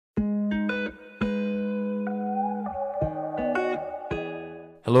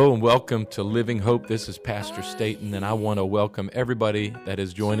Hello and welcome to Living Hope. This is Pastor Staten, and I want to welcome everybody that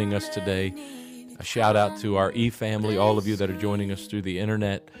is joining us today. A shout out to our e-family, all of you that are joining us through the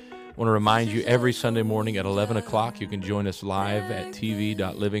internet. I want to remind you every Sunday morning at 11 o'clock, you can join us live at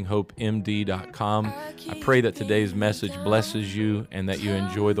tv.livinghopemd.com. I pray that today's message blesses you and that you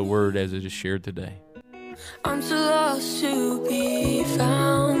enjoy the word as it is shared today. I'm too lost to be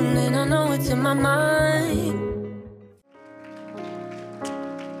found, and I know it's in my mind.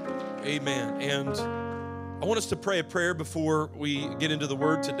 Amen. And I want us to pray a prayer before we get into the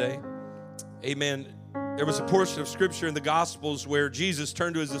word today. Amen. There was a portion of scripture in the Gospels where Jesus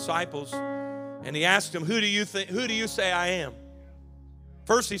turned to his disciples and he asked them, who do you say I am?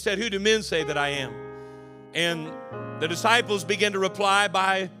 First he said, who do men say that I am? And the disciples began to reply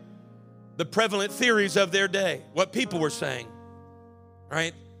by the prevalent theories of their day, what people were saying,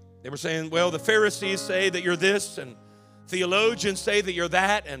 right? They were saying, well, the Pharisees say that you're this, and theologians say that you're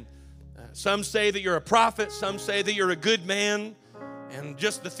that, and some say that you're a prophet, some say that you're a good man, and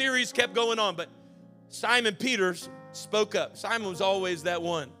just the theories kept going on. But Simon Peter spoke up. Simon was always that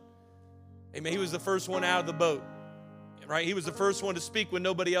one. Amen. He was the first one out of the boat, right? He was the first one to speak when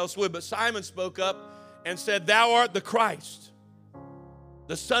nobody else would. But Simon spoke up and said, thou art the Christ,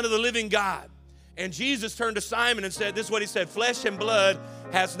 the Son of the living God. And Jesus turned to Simon and said, this is what he said, flesh and blood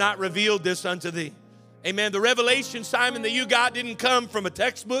has not revealed this unto thee. Amen. The revelation, Simon, that you got didn't come from a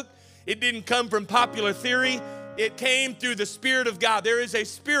textbook. It didn't come from popular theory. It came through the Spirit of God. There is a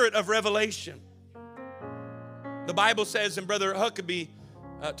spirit of revelation. The Bible says, and Brother Huckabee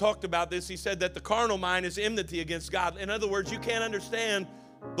talked about this, he said that the carnal mind is enmity against God. In other words, you can't understand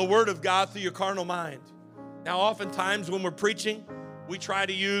the Word of God through your carnal mind. Now, oftentimes when we're preaching, we try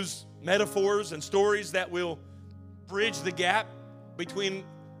to use metaphors and stories that will bridge the gap between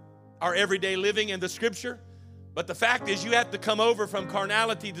our everyday living and the Scripture. But the fact is, you have to come over from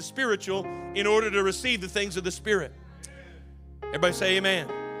carnality to spiritual in order to receive the things of the Spirit. Everybody say amen.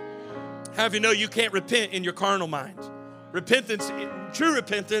 How do you know you can't repent in your carnal mind? Repentance, true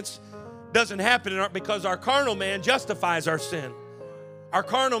repentance, doesn't happen because our carnal man justifies our sin. Our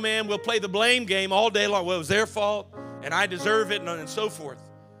carnal man will play the blame game all day long. Well, it was their fault, and I deserve it, and so forth.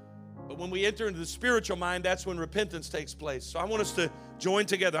 But when we enter into the spiritual mind, that's when repentance takes place. So I want us to join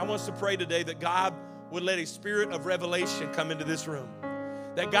together. I want us to pray today that God would let a spirit of revelation come into this room.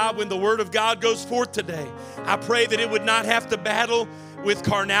 That God, when the word of God goes forth today, I pray that it would not have to battle with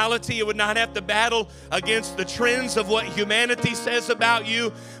carnality. It would not have to battle against the trends of what humanity says about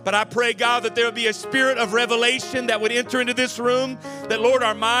you. But I pray, God, that there would be a spirit of revelation that would enter into this room. That, Lord,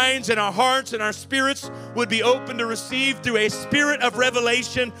 our minds and our hearts and our spirits would be open to receive through a spirit of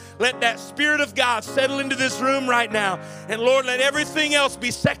revelation. Let that Spirit of God settle into this room right now. And, Lord, let everything else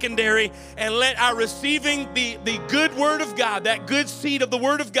be secondary. And let our receiving the good word of God, that good seed of the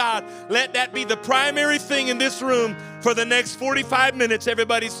word of God, let that be the primary thing in this room for the next 45 minutes.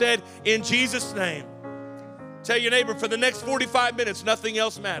 Everybody said, in Jesus' name. Tell your neighbor, for the next 45 minutes, nothing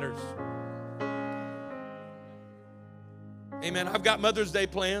else matters. Amen. I've got Mother's Day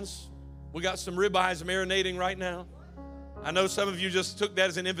plans. We got some ribeyes marinating right now. I know some of you just took that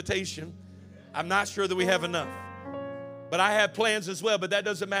as an invitation. I'm not sure that we have enough. But I have plans as well, but that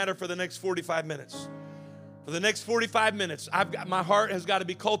doesn't matter for the next 45 minutes. For the next 45 minutes, my heart has got to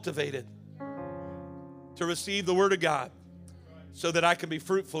be cultivated to receive the Word of God so that I can be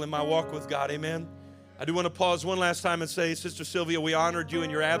fruitful in my walk with God. Amen. I do want to pause one last time and say, Sister Sylvia, we honored you in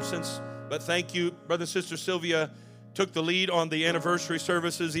your absence, but thank you. Brother and Sister Sylvia took the lead on the anniversary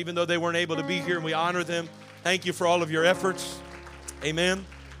services, even though they weren't able to be here, and we honor them. Thank you for all of your efforts. Amen.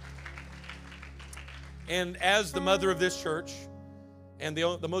 And as the mother of this church, and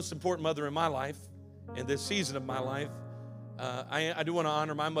the most important mother in my life, in this season of my life, I do want to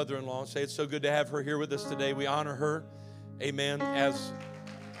honor my mother-in-law and say it's so good to have her here with us today. We honor her, amen, as,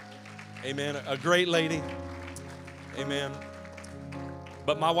 amen, a great lady, amen.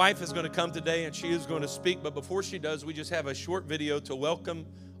 But my wife is going to come today and she is going to speak. But before she does, we just have a short video to welcome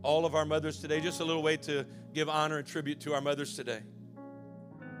all of our mothers today. Just a little way to give honor and tribute to our mothers today.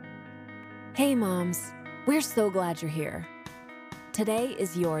 Hey moms, we're so glad you're here. Today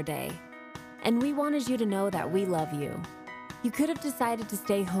is your day, and we wanted you to know that we love you. You could have decided to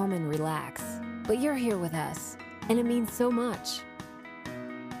stay home and relax, but you're here with us, and it means so much.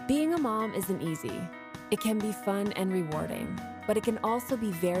 Being a mom isn't easy. It can be fun and rewarding, but it can also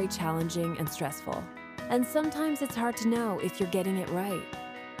be very challenging and stressful. And sometimes it's hard to know if you're getting it right.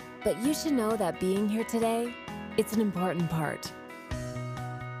 But you should know that being here today, it's an important part.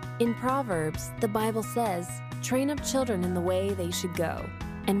 In Proverbs, the Bible says, train up children in the way they should go,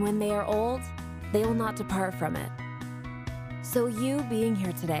 and when they are old, they will not depart from it. So you being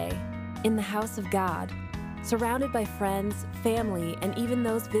here today, in the house of God, surrounded by friends, family, and even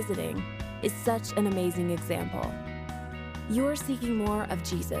those visiting, is such an amazing example. You are seeking more of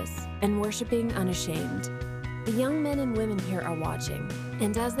Jesus and worshiping unashamed. The young men and women here are watching,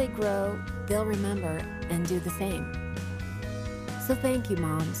 and as they grow, they'll remember and do the same. So thank you,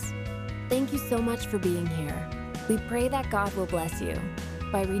 moms. Thank you so much for being here. We pray that God will bless you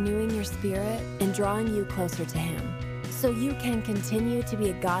by renewing your spirit and drawing you closer to Him, so you can continue to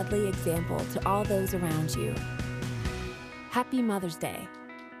be a godly example to all those around you. Happy Mother's Day.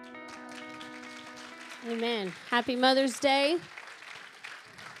 Amen. Happy Mother's Day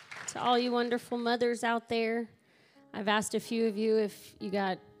to all you wonderful mothers out there. I've asked a few of you if you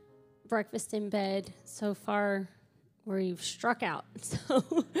got breakfast in bed so far where you've struck out. So,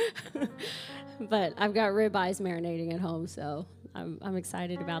 but I've got ribeyes marinating at home, so I'm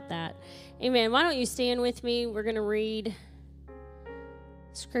excited about that. Amen. Why don't you stand with me? We're going to read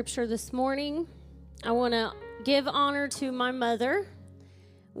scripture this morning. I want to give honor to my mother.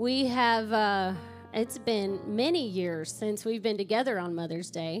 We have, it's been many years since we've been together on Mother's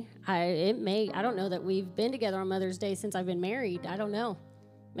Day. I don't know that we've been together on Mother's Day since I've been married. I don't know.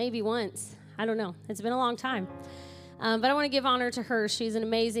 Maybe once. I don't know. It's been a long time. But I want to give honor to her. She's an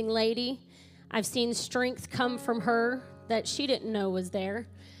amazing lady. I've seen strength come from her that she didn't know was there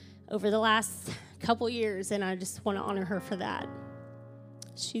over the last couple years, and I just want to honor her for that.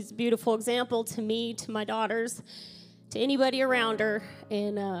 She's a beautiful example to me, to my daughters, to anybody around her,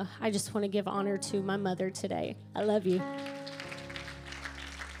 and I just want to give honor to my mother today. I love you.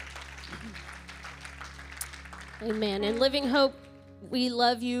 Amen. And Living Hope, we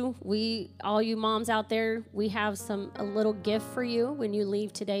love you. All you moms out there, we have a little gift for you when you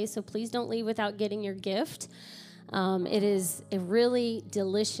leave today, so please don't leave without getting your gift. It is a really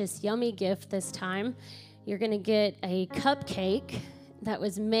delicious, yummy gift this time. You're going to get a cupcake that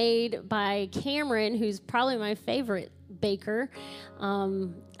was made by Cameron, who's probably my favorite baker.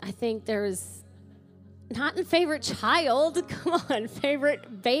 I think there's not a favorite child. Come on,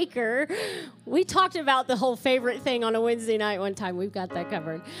 favorite baker. We talked about the whole favorite thing on a Wednesday night one time. We've got that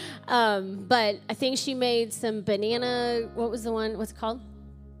covered. But I think she made some banana, what's it called?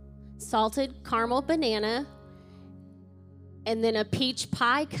 Salted caramel banana. And then a peach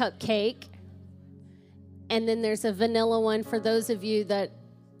pie cupcake. And then there's a vanilla one for those of you that,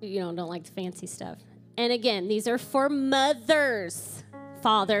 don't like the fancy stuff. And again, these are for mothers,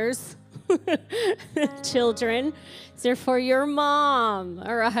 fathers, children. They're for your mom.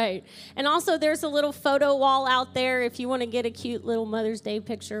 All right. And also there's a little photo wall out there if you want to get a cute little Mother's Day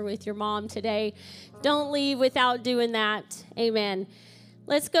picture with your mom today. Don't leave without doing that. Amen.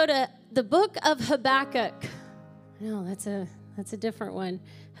 Let's go to the book of Habakkuk. No, that's a different one.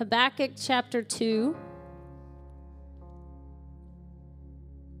 Habakkuk chapter 2.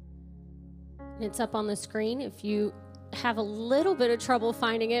 It's up on the screen. If you have a little bit of trouble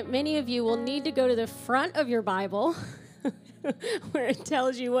finding it, many of you will need to go to the front of your Bible where it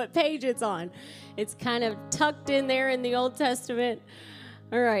tells you what page it's on. It's kind of tucked in there in the Old Testament.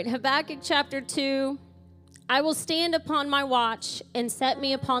 All right, Habakkuk chapter 2. I will stand upon my watch and set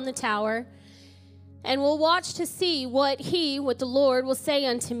me upon the tower, and will watch to see what the Lord will say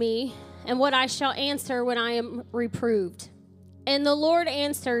unto me, and what I shall answer when I am reproved. And the Lord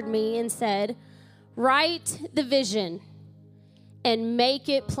answered me and said, write the vision and make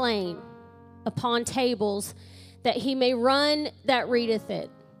it plain upon tables, that he may run that readeth it.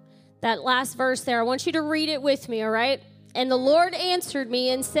 That last verse there, I want you to read it with me, all right? And the Lord answered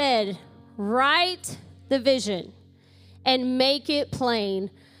me and said, write the vision and make it plain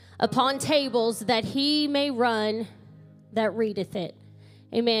upon tables, that he may run that readeth it.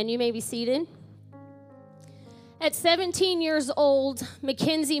 Amen. You may be seated. At 17 years old,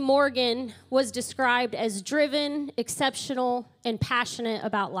 Mackenzie Morgan was described as driven, exceptional, and passionate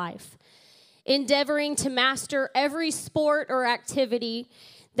about life, endeavoring to master every sport or activity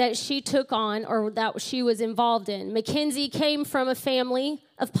that she took on or that she was involved in. Mackenzie came from a family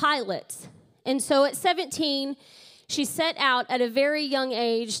of pilots, and so at 17, she set out at a very young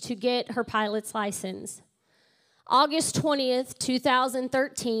age to get her pilot's license. August 20th,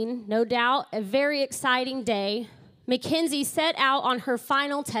 2013, no doubt a very exciting day, Mackenzie set out on her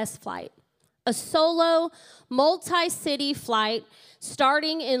final test flight, a solo, multi-city flight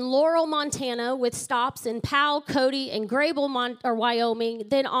starting in Laurel, Montana, with stops in Powell, Cody, and Grable, Wyoming,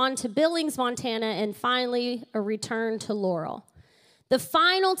 then on to Billings, Montana, and finally a return to Laurel. The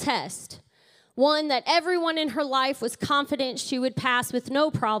final test, one that everyone in her life was confident she would pass with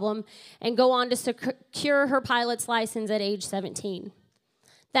no problem and go on to secure her pilot's license at age 17.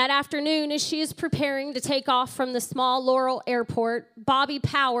 That afternoon, as she is preparing to take off from the small Laurel Airport, Bobby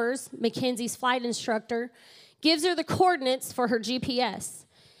Powers, Mackenzie's flight instructor, gives her the coordinates for her GPS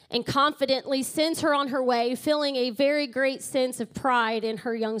and confidently sends her on her way, feeling a very great sense of pride in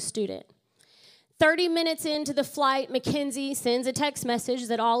her young student. 30 minutes into the flight, Mackenzie sends a text message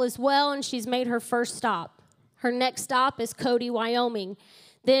that all is well and she's made her first stop. Her next stop is Cody, Wyoming,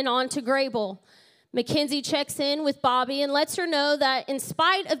 then on to Grable. Mackenzie checks in with Bobby and lets her know that in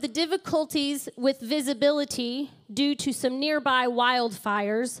spite of the difficulties with visibility due to some nearby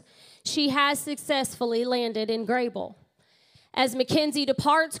wildfires, she has successfully landed in Grable. As Mackenzie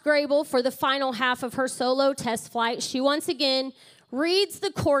departs Grable for the final half of her solo test flight, she once again reads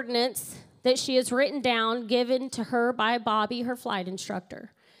the coordinates that she has written down, given to her by Bobby, her flight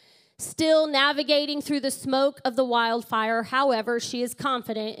instructor. Still navigating through the smoke of the wildfire, however, she is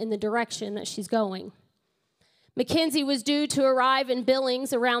confident in the direction that she's going. Mackenzie was due to arrive in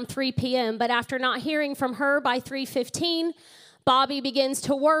Billings around 3 p.m., but after not hearing from her by 3:15, Bobby begins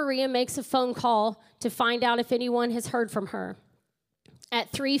to worry and makes a phone call to find out if anyone has heard from her.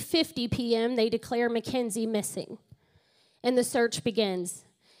 At 3:50 p.m., they declare Mackenzie missing, and the search begins.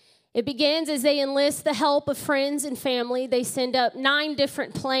 It begins as they enlist the help of friends and family. They send up 9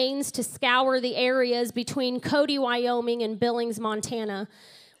 different planes to scour the areas between Cody, Wyoming, and Billings, Montana,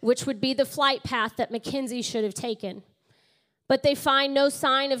 which would be the flight path that Mackenzie should have taken. But they find no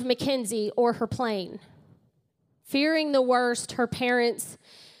sign of Mackenzie or her plane. Fearing the worst, her parents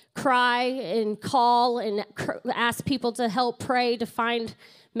cry and call and ask people to help pray to find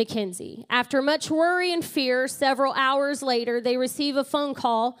Mackenzie. After much worry and fear, several hours later, they receive a phone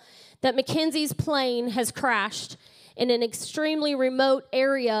call that Mackenzie's plane has crashed in an extremely remote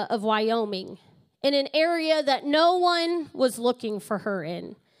area of Wyoming, in an area that no one was looking for her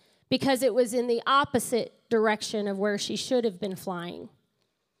in, because it was in the opposite direction of where she should have been flying.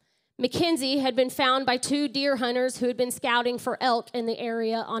 Mackenzie had been found by 2 deer hunters who had been scouting for elk in the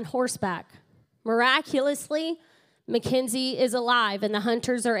area on horseback. Miraculously, Mackenzie is alive, and the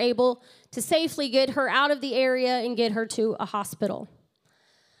hunters are able to safely get her out of the area and get her to a hospital.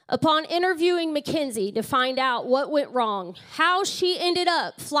 Upon interviewing Mackenzie to find out what went wrong, how she ended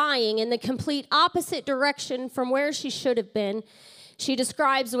up flying in the complete opposite direction from where she should have been, she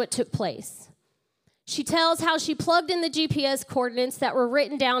describes what took place. She tells how she plugged in the GPS coordinates that were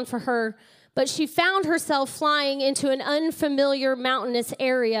written down for her, but she found herself flying into an unfamiliar mountainous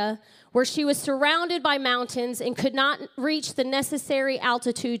area where she was surrounded by mountains and could not reach the necessary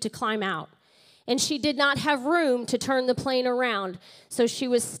altitude to climb out. And she did not have room to turn the plane around, so she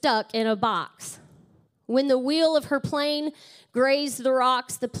was stuck in a box. When the wheel of her plane grazed the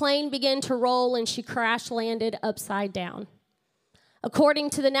rocks, the plane began to roll and she crash-landed upside down.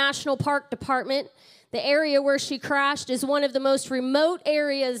 According to the National Park Department, the area where she crashed is one of the most remote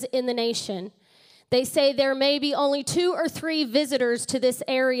areas in the nation. They say there may be only 2 or 3 visitors to this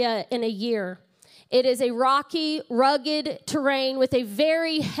area in a year. It is a rocky, rugged terrain with a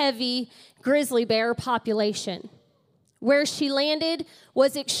very heavy grizzly bear population. Where she landed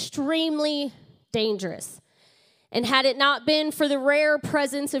was extremely dangerous. And had it not been for the rare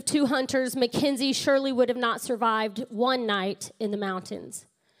presence of 2 hunters, Mackenzie surely would have not survived 1 night in the mountains.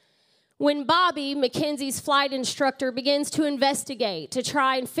 When Bobby, Mackenzie's flight instructor, begins to investigate to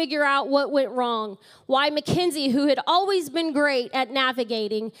try and figure out what went wrong, why Mackenzie, who had always been great at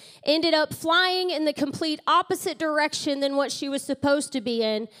navigating, ended up flying in the complete opposite direction than what she was supposed to be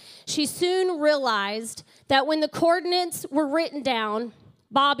in, she soon realized that when the coordinates were written down,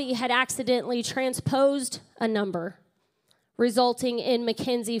 Bobby had accidentally transposed a number, resulting in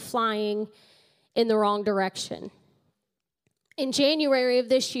Mackenzie flying in the wrong direction. In January of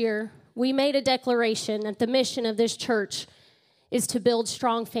this year, we made a declaration that the mission of this church is to build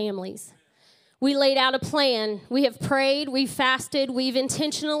strong families. We laid out a plan. We have prayed, we've fasted, we've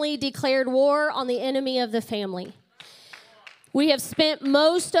intentionally declared war on the enemy of the family. We have spent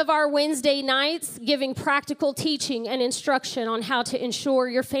most of our Wednesday nights giving practical teaching and instruction on how to ensure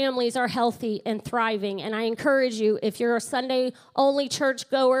your families are healthy and thriving. And I encourage you, if you're a Sunday-only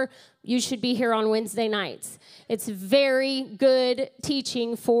churchgoer, you should be here on Wednesday nights. It's very good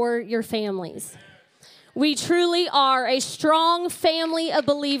teaching for your families. We truly are a strong family of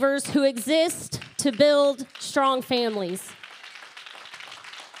believers who exist to build strong families.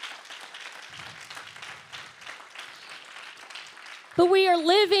 But we are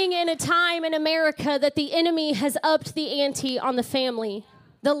living in a time in America that the enemy has upped the ante on the family.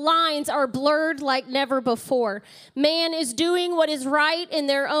 The lines are blurred like never before. Man is doing what is right in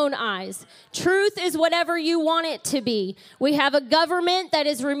their own eyes. Truth is whatever you want it to be. We have a government that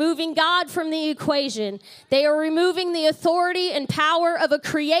is removing God from the equation. They are removing the authority and power of a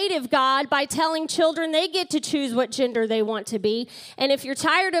creative God by telling children they get to choose what gender they want to be. And if you're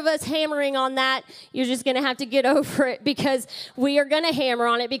tired of us hammering on that, you're just going to have to get over it, because we are going to hammer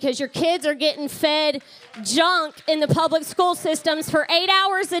on it, because your kids are getting fed junk in the public school systems for 8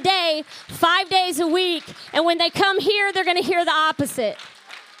 hours a day, 5 days a week, and when they come here, they're going to hear the opposite.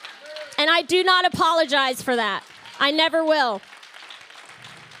 And I do not apologize for that. I never will.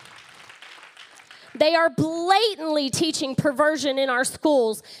 They are blatantly teaching perversion in our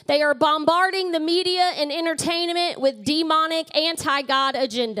schools. They are bombarding the media and entertainment with demonic, anti-God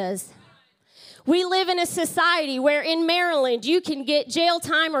agendas. We live in a society where in Maryland you can get jail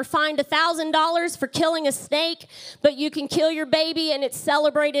time or fined $1,000 for killing a snake, but you can kill your baby and it's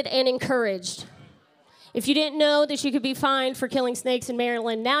celebrated and encouraged. If you didn't know that you could be fined for killing snakes in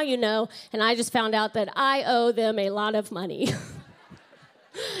Maryland, now you know, and I just found out that I owe them a lot of money.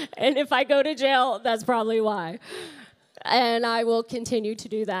 And if I go to jail, that's probably why. And I will continue to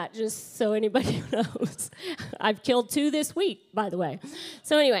do that, just so anybody knows. I've killed 2 this week, by the way.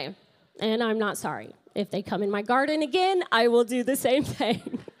 So anyway, and I'm not sorry. If they come in my garden again, I will do the same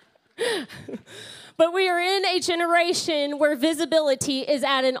thing. But we are in a generation where visibility is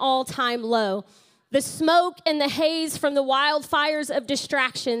at an all-time low. The smoke and the haze from the wildfires of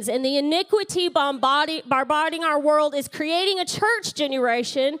distractions and the iniquity bombarding our world is creating a church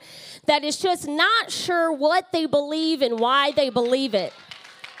generation that is just not sure what they believe and why they believe it.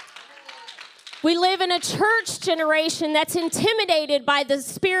 We live in a church generation that's intimidated by the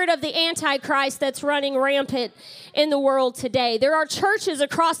spirit of the Antichrist that's running rampant in the world today. There are churches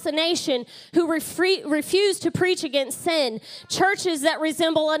across the nation who refuse to preach against sin, churches that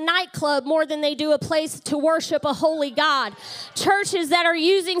resemble a nightclub more than they do a place to worship a holy God, churches that are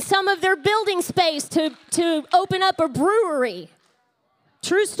using some of their building space to open up a brewery.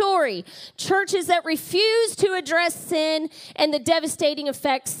 True story. Churches that refuse to address sin and the devastating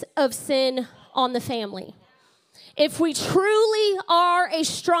effects of sin on the family. If we truly are a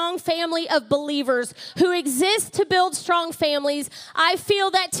strong family of believers who exist to build strong families, I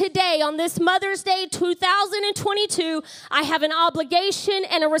feel that today, on this Mother's Day 2022, I have an obligation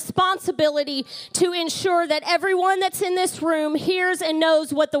and a responsibility to ensure that everyone that's in this room hears and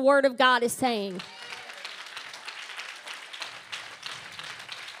knows what the Word of God is saying.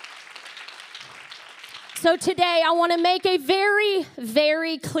 So today, I want to make a very,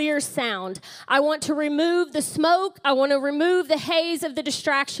 very clear sound. I want to remove the smoke. I want to remove the haze of the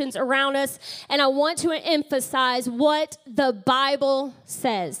distractions around us. And I want to emphasize what the Bible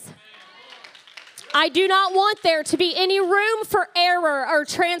says. I do not want there to be any room for error or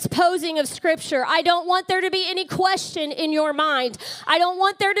transposing of Scripture. I don't want there to be any question in your mind. I don't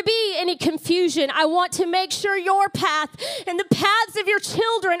want there to be any confusion. I want to make sure your path and the paths of your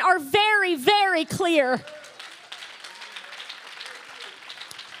children are very, very clear.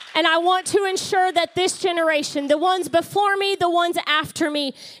 And I want to ensure that this generation, the ones before me, the ones after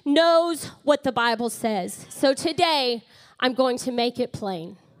me, knows what the Bible says. So today, I'm going to make it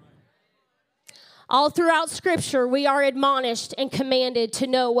plain. All throughout Scripture, we are admonished and commanded to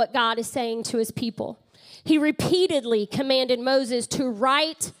know what God is saying to His people. He repeatedly commanded Moses to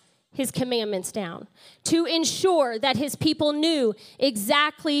write His commandments down, to ensure that His people knew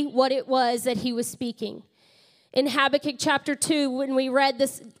exactly what it was that He was speaking. In Habakkuk chapter 2, when we read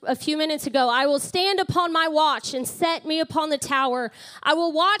this a few minutes ago, I will stand upon my watch and set me upon the tower. I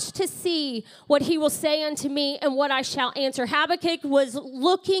will watch to see what he will say unto me and what I shall answer. Habakkuk was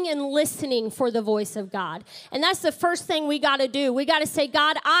looking and listening for the voice of God. And that's the first thing we got to do. We got to say,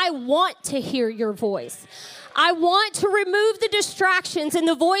 God, I want to hear your voice. I want to remove the distractions and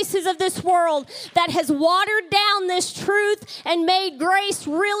the voices of this world that has watered down this truth and made grace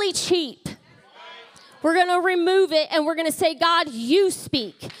really cheap. We're going to remove it, and we're going to say, God, you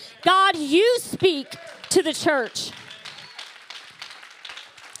speak. God, you speak to the church.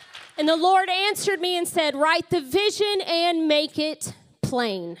 And the Lord answered me and said, write the vision and make it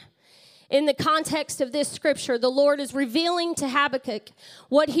plain. In the context of this scripture, the Lord is revealing to Habakkuk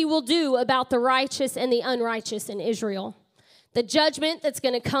what he will do about the righteous and the unrighteous in Israel. The judgment that's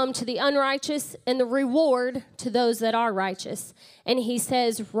going to come to the unrighteous and the reward to those that are righteous. And he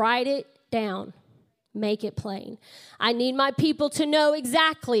says, write it down. Make it plain. I need my people to know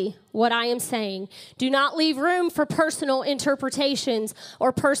exactly what I am saying. Do not leave room for personal interpretations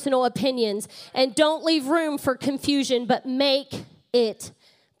or personal opinions. And don't leave room for confusion, but make it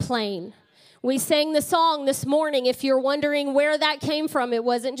plain. We sang the song this morning. If you're wondering where that came from, it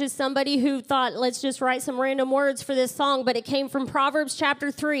wasn't just somebody who thought, let's just write some random words for this song, but it came from Proverbs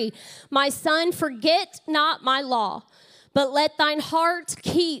chapter 3. My son, forget not my law, but let thine heart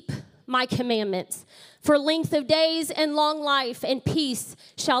keep my commandments. For length of days and long life and peace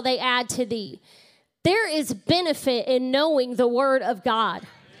shall they add to thee. There is benefit in knowing the word of God.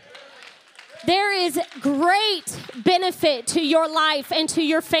 There is great benefit to your life and to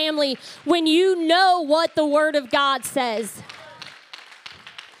your family when you know what the Word of God says.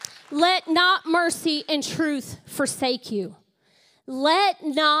 Let not mercy and truth forsake you. Let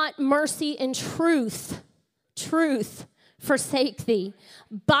not mercy and truth forsake thee.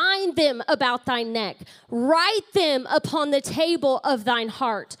 Bind them about thy neck. Write them upon the table of thine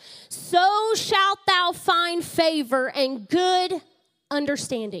heart. So shalt thou find favor and good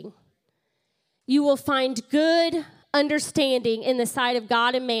understanding. You will find good understanding in the sight of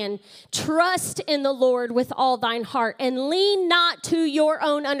God and man. Trust in the Lord with all thine heart and lean not to your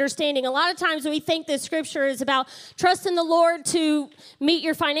own understanding. A lot of times we think this scripture is about trust in the Lord to meet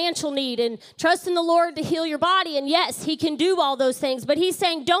your financial need and trust in the Lord to heal your body. And yes, he can do all those things, but he's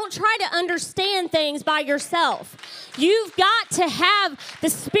saying don't try to understand things by yourself. You've got to have the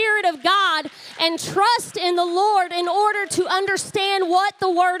Spirit of God and trust in the Lord in order to understand what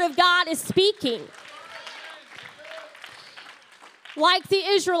the Word of God is speaking. Like the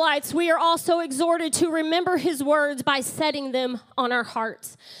Israelites, we are also exhorted to remember his words by setting them on our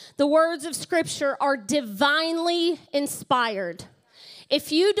hearts. The words of Scripture are divinely inspired.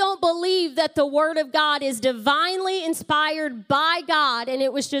 If you don't believe that the Word of God is divinely inspired by God and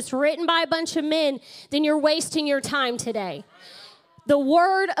it was just written by a bunch of men, then you're wasting your time today. The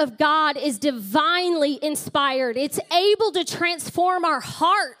Word of God is divinely inspired. It's able to transform our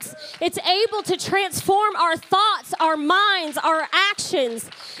hearts. It's able to transform our thoughts, our minds, our actions.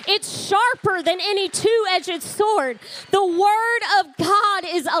 It's sharper than any two-edged sword. The Word of God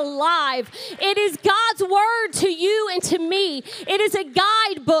is alive. It is God's Word to you and to me. It is a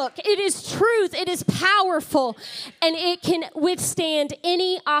guidebook. It is truth. It is powerful, and it can withstand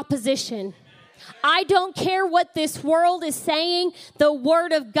any opposition. I don't care what this world is saying, the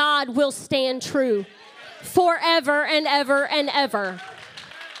Word of God will stand true forever and ever and ever.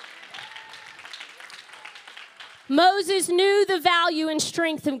 Moses knew the value and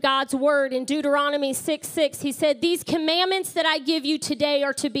strength of God's Word. In Deuteronomy 6:6, he said, "These commandments that I give you today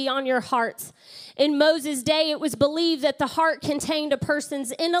are to be on your hearts." In Moses' day, it was believed that the heart contained a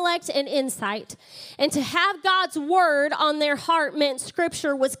person's intellect and insight. And to have God's Word on their heart meant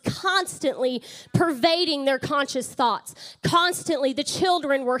Scripture was constantly pervading their conscious thoughts. Constantly, the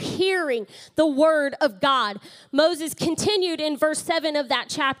children were hearing the Word of God. Moses continued in verse 7 of that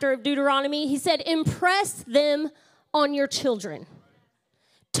chapter of Deuteronomy. He said, "Impress them on your children."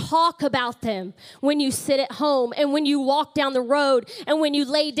 Talk about them when you sit at home and when you walk down the road and when you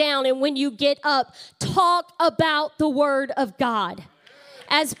lay down and when you get up. Talk about the Word of God.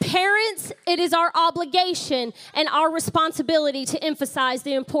 As parents, it is our obligation and our responsibility to emphasize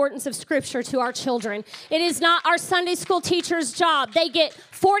the importance of Scripture to our children. It is not our Sunday school teacher's job. They get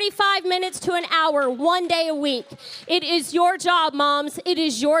 45 minutes to an hour, 1 day a week. It is your job, moms. It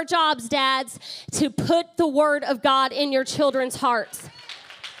is your jobs, dads, to put the Word of God in your children's hearts.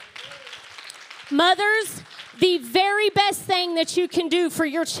 Mothers, the very best thing that you can do for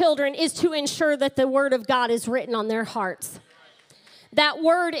your children is to ensure that the Word of God is written on their hearts. That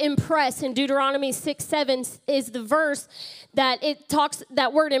word impress in Deuteronomy 6:7 is the verse that it talks,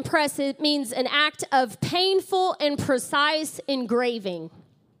 that word impress, it means an act of painful and precise engraving.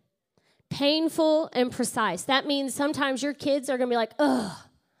 Painful and precise. That means sometimes your kids are going to be like, ugh.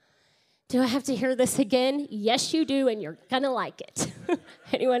 Do I have to hear this again? Yes, you do, and you're going to like it.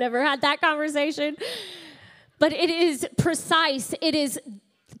 Anyone ever had that conversation? But it is precise. It is,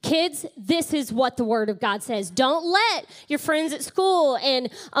 kids, this is what the Word of God says. Don't let your friends at school and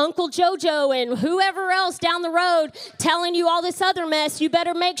Uncle JoJo and whoever else down the road telling you all this other mess. You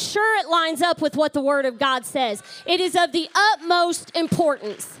better make sure it lines up with what the Word of God says. It is of the utmost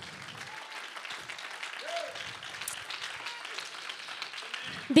importance.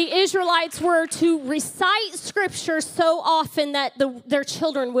 The Israelites were to recite Scripture so often that their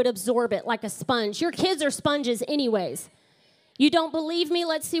children would absorb it like a sponge. Your kids are sponges anyways. You don't believe me?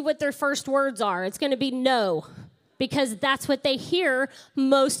 Let's see what their first words are. It's going to be no, because that's what they hear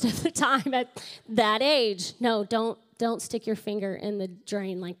most of the time at that age. No, don't stick your finger in the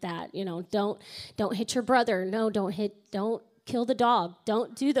drain like that. You know, don't hit your brother. No, don't kill the dog.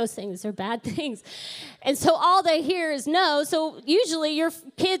 Don't do those things. They're bad things. And so all they hear is no. So usually your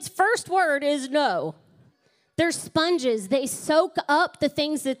kid's first word is no. They're sponges. They soak up the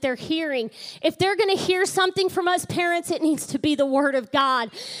things that they're hearing. If they're going to hear something from us parents, it needs to be the word of God.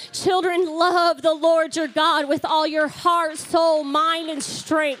 Children, love the Lord your God with all your heart, soul, mind, and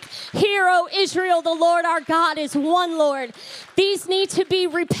strength. Hear, O Israel, the Lord our God is one Lord. These need to be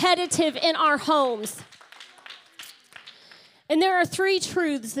repetitive in our homes. And there are 3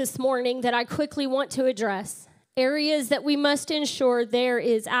 truths this morning that I quickly want to address. Areas that we must ensure there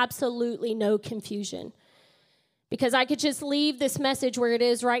is absolutely no confusion. Because I could just leave this message where it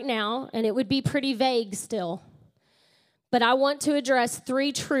is right now, and it would be pretty vague still. But I want to address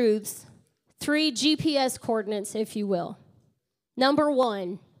 3 truths, 3 GPS coordinates, if you will. Number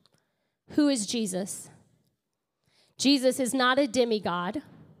 1, who is Jesus? Jesus is not a demigod.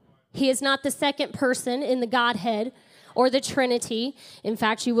 He is not the second person in the Godhead or the Trinity. In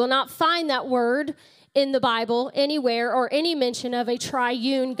fact, you will not find that word in the Bible anywhere or any mention of a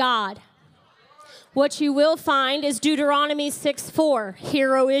triune God. What you will find is Deuteronomy 6:4.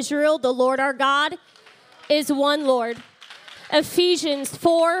 Hear, O Israel, the Lord our God is one Lord. Ephesians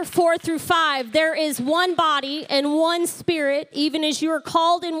 4:4 through 5. There is one body and one spirit, even as you are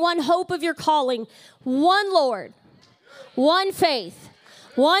called in one hope of your calling. One Lord, one faith,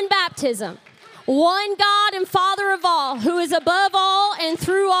 one baptism, one God and Father of all, who is above all and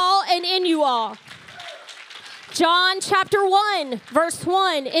through all and in you all. John chapter 1, verse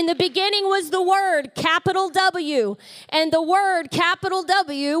 1, in the beginning was the Word, capital W, and the Word, capital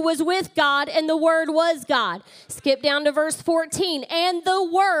W, was with God, and the Word was God. Skip down to verse 14, and the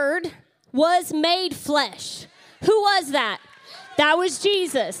Word was made flesh. Who was that? That was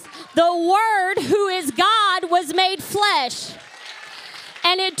Jesus. The Word, who is God, was made flesh.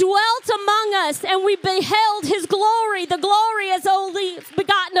 And it dwelt among us, and we beheld his glory, the glory as only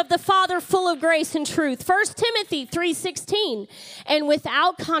begotten of the Father, full of grace and truth. 1 Timothy 3:16, and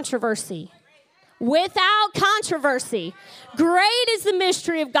without controversy, great is the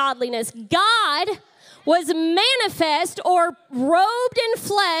mystery of godliness. God was manifest or robed in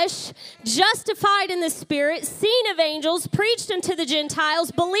flesh, justified in the Spirit, seen of angels, preached unto the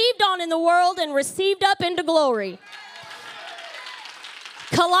Gentiles, believed on in the world, and received up into glory.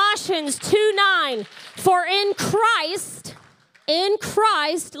 Colossians 2:9, for in Christ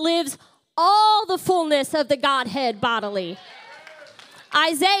lives all the fullness of the Godhead bodily.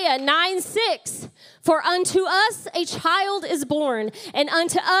 Isaiah 9:6, for unto us a child is born, and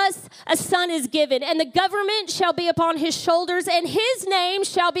unto us a son is given, and the government shall be upon his shoulders, and his name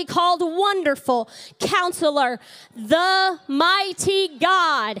shall be called Wonderful, Counselor, the Mighty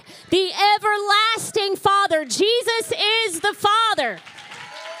God, the Everlasting Father. Jesus is the Father.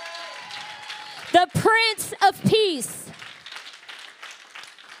 The Prince of Peace.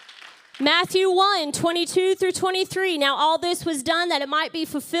 Matthew 1:22 through 23. Now all this was done that it might be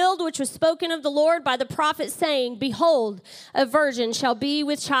fulfilled, which was spoken of the Lord by the prophet, saying, Behold, a virgin shall be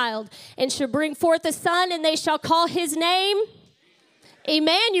with child, and shall bring forth a son, and they shall call his name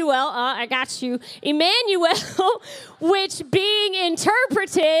Emmanuel. I got you. Emmanuel, which being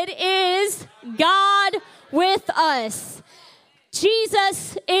interpreted is God with us.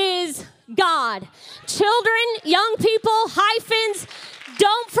 Jesus is God. Children, young people, hyphens,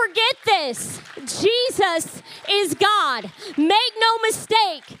 don't forget this. Jesus is God. Make no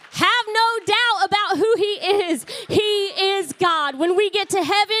mistake. Have no doubt about who he is. He is God. When we get to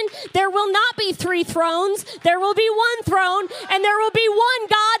heaven, there will not be 3 thrones. There will be one throne, and there will be one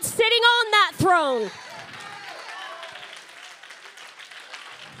God sitting on that throne.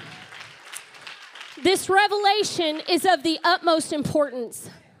 This revelation is of the utmost importance.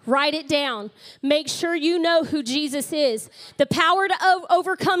 Write it down. Make sure you know who Jesus is. The power to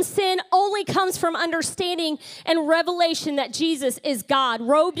overcome sin only comes from understanding and revelation that Jesus is God,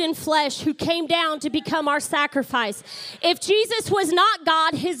 robed in flesh, who came down to become our sacrifice. If Jesus was not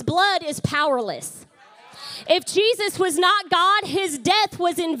God, his blood is powerless. If Jesus was not God, his death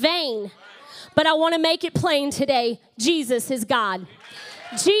was in vain. But I want to make it plain today. Jesus is God.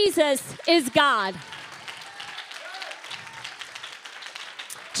 Jesus is God.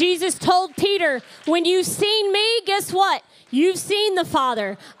 Jesus told Peter, when you've seen me, guess what? You've seen the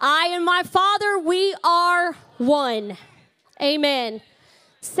Father. I and my Father, we are one. Amen.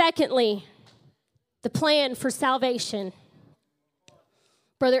 Secondly, the plan for salvation.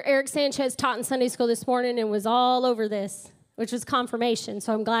 Brother Eric Sanchez taught in Sunday school this morning and was all over this, which was confirmation,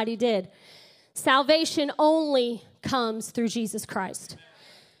 so I'm glad he did. Salvation only comes through Jesus Christ.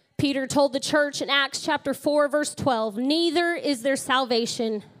 Peter told the church in Acts chapter 4, verse 12, neither is there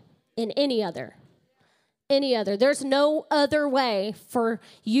salvation in any other. Any other. There's no other way for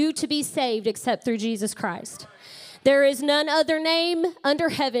you to be saved except through Jesus Christ. There is none other name under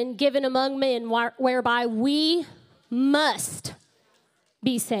heaven given among men whereby we must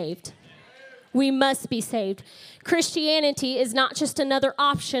be saved. We must be saved. Christianity is not just another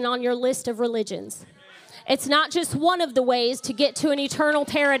option on your list of religions. It's not just one of the ways to get to an eternal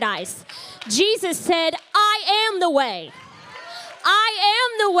paradise. Jesus said, I am the way.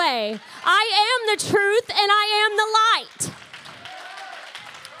 I am the way. I am the truth, and I am the light.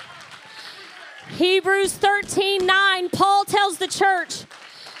 Hebrews 13:9, Paul tells the church,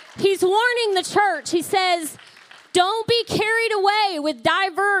 he's warning the church. He says, don't be carried away with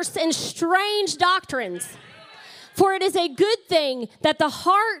diverse and strange doctrines. For it is a good thing that the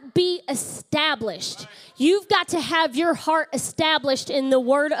heart be established. You've got to have your heart established in the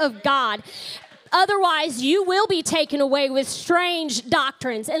Word of God. Otherwise, you will be taken away with strange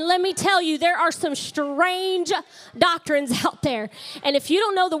doctrines. And let me tell you, there are some strange doctrines out there. And if you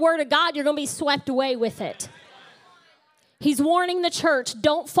don't know the Word of God, you're going to be swept away with it. He's warning the church,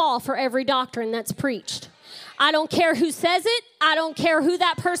 don't fall for every doctrine that's preached. I don't care who says it. I don't care who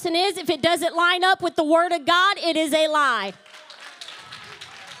that person is. If it doesn't line up with the Word of God, it is a lie.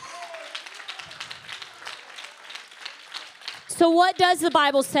 So what does the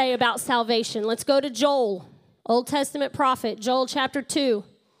Bible say about salvation? Let's go to Joel, Old Testament prophet, Joel chapter 2,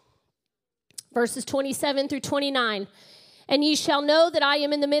 verses 27 through 29. And ye shall know that I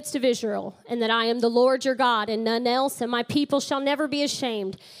am in the midst of Israel, and that I am the Lord your God, and none else, and my people shall never be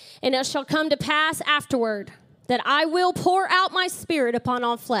ashamed. And it shall come to pass afterward that I will pour out my spirit upon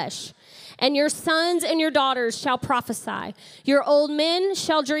all flesh. And your sons and your daughters shall prophesy. Your old men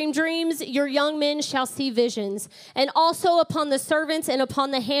shall dream dreams. Your young men shall see visions. And also upon the servants and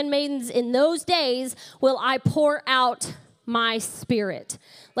upon the handmaidens in those days will I pour out my spirit.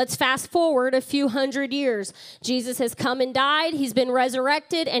 Let's fast forward a few hundred years. Jesus has come and died. He's been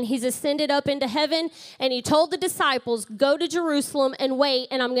resurrected, and he's ascended up into heaven. And he told the disciples, go to Jerusalem and wait,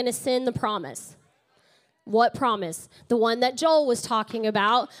 and I'm going to send the promise. What promise? The one that Joel was talking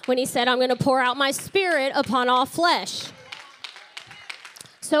about when he said, I'm going to pour out my spirit upon all flesh.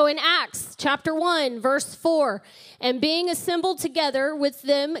 So in Acts chapter 1, verse 4, and being assembled together with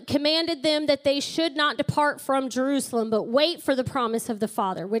them, commanded them that they should not depart from Jerusalem, but wait for the promise of the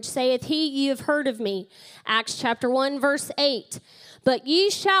Father, which saith he, ye have heard of me. Acts chapter 1, verse 8. But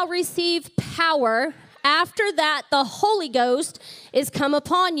ye shall receive power. After that, the Holy Ghost is come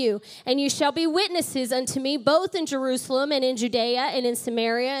upon you, and you shall be witnesses unto me both in Jerusalem and in Judea and in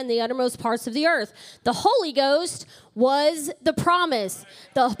Samaria and the uttermost parts of the earth. The Holy Ghost was the promise.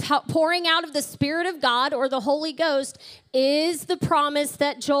 The pouring out of the Spirit of God, or the Holy Ghost, is the promise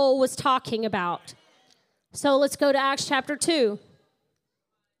that Joel was talking about. So let's go to Acts chapter 2.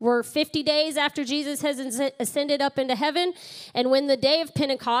 We're 50 days after Jesus has ascended up into heaven. And when the day of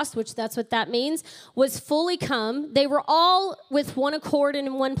Pentecost, which that's what that means, was fully come, they were all with one accord and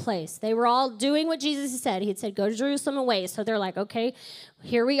in one place. They were all doing what Jesus said. He had said, go to Jerusalem and wait. So they're like, okay,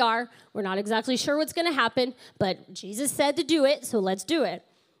 here we are. We're not exactly sure what's going to happen, but Jesus said to do it, so let's do it.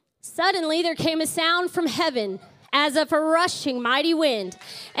 Suddenly there came a sound from heaven, as of a rushing mighty wind,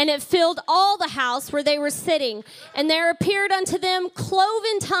 and it filled all the house where they were sitting. And there appeared unto them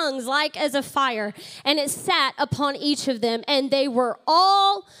cloven tongues like as of fire, and it sat upon each of them. And they were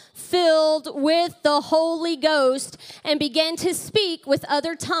all filled with the Holy Ghost, and began to speak with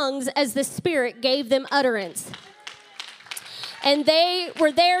other tongues as the Spirit gave them utterance. And they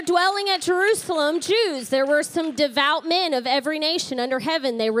were there dwelling at Jerusalem, Jews. There were some devout men of every nation under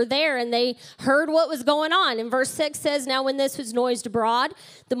heaven. They were there, and they heard what was going on. And verse 6 says, now when this was noised abroad,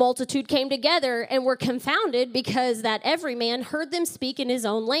 the multitude came together and were confounded, because that every man heard them speak in his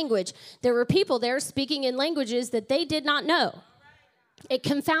own language. There were people there speaking in languages that they did not know. It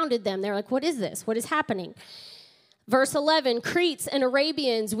confounded them. They're like, what is this? What is happening? Verse 11, Cretes and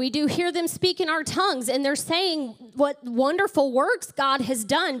Arabians, we do hear them speak in our tongues, and they're saying what wonderful works God has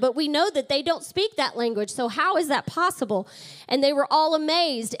done, but we know that they don't speak that language, so how is that possible? And they were all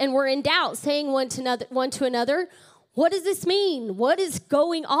amazed and were in doubt, saying one to another, what does this mean? What is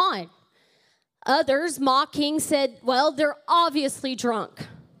going on? Others, mocking, said, well, they're obviously drunk.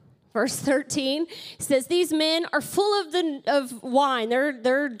 Verse 13 says, these men are full of wine.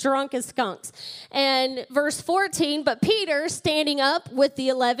 They're drunk as skunks. And verse 14, but Peter, standing up with the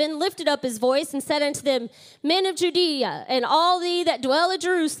 11, lifted up his voice and said unto them, men of Judea, and all ye that dwell at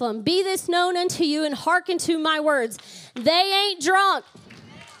Jerusalem, be this known unto you, and hearken to my words. They ain't drunk,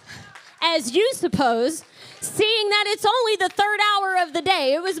 as you suppose, seeing that it's only the third hour of the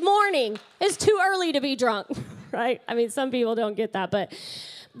day. It was morning. It's too early to be drunk, right? I mean, some people don't get that,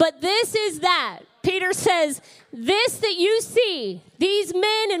 But this is that. Peter says, this that you see, these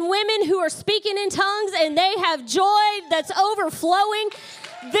men and women who are speaking in tongues and they have joy that's overflowing,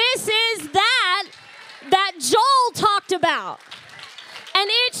 this is that Joel talked about. And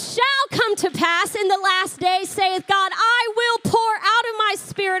it shall come to pass in the last day, saith God, I will pour out of my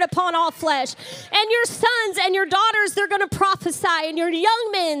spirit upon all flesh. And your sons and your daughters, they're going to prophesy. And your young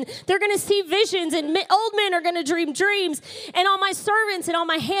men, they're going to see visions. And old men are going to dream dreams. And on my servants and on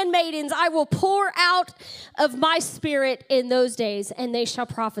my handmaidens, I will pour out of my spirit in those days, and they shall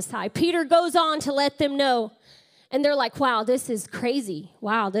prophesy. Peter goes on to let them know. And they're like, wow, this is crazy.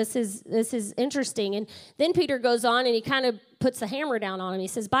 Wow, this is interesting. And then Peter goes on and he kind of puts the hammer down on him. He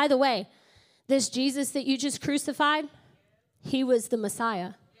says, by the way, this Jesus that you just crucified, he was the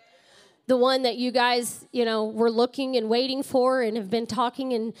Messiah. The one that you guys, were looking and waiting for and have been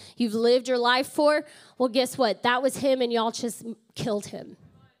talking and you've lived your life for. Well, guess what? That was him and y'all just killed him.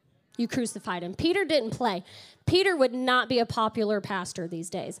 You crucified him. Peter didn't play. Peter would not be a popular pastor these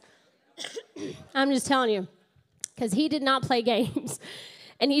days. I'm just telling you. Because he did not play games.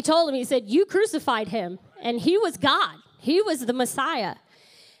 And he told him, he said, you crucified him. And he was God. He was the Messiah.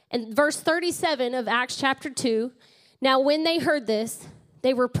 And verse 37 of Acts chapter 2, now when they heard this,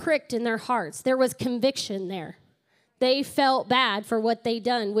 they were pricked in their hearts. There was conviction there. They felt bad for what they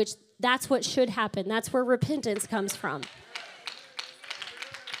done, which that's what should happen. That's where repentance comes from.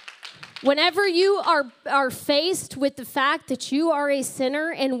 Whenever you are faced with the fact that you are a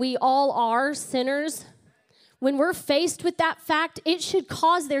sinner, and we all are sinners, when we're faced with that fact, it should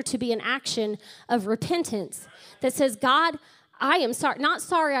cause there to be an action of repentance that says, God, I am sorry. Not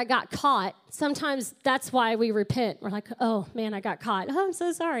sorry I got caught. Sometimes that's why we repent. We're like, oh, man, I got caught. Oh, I'm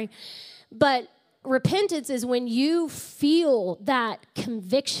so sorry. But repentance is when you feel that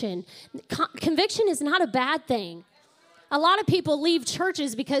conviction. Conviction is not a bad thing. A lot of people leave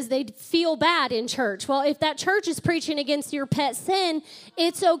churches because they feel bad in church. Well, if that church is preaching against your pet sin,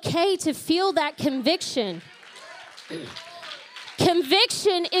 it's okay to feel that conviction.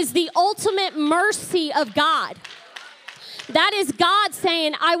 Conviction is the ultimate mercy of God. That is God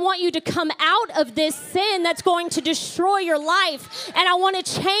saying, I want you to come out of this sin that's going to destroy your life, and I want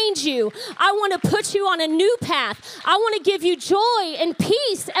to change you. I want to put you on a new path. I want to give you joy and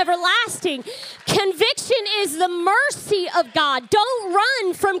peace everlasting. Conviction is the mercy of God. Don't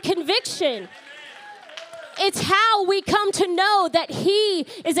run from conviction. It's how we come to know that He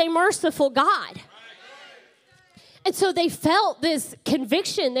is a merciful God. And so they felt this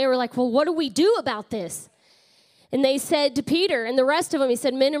conviction. They were like, well, what do we do about this? And they said to Peter and the rest of them, he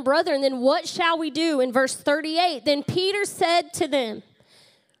said, men and brethren, then what shall we do? In verse 38, then Peter said to them,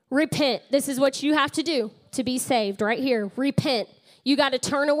 repent. This is what you have to do to be saved right here. Repent. You got to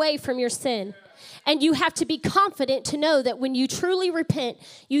turn away from your sin. And you have to be confident to know that when you truly repent,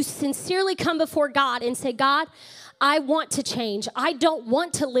 you sincerely come before God and say, God, I want to change. I don't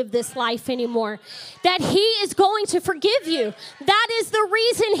want to live this life anymore. That He is going to forgive you. That is the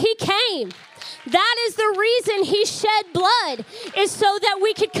reason He came. That is the reason He shed blood, is so that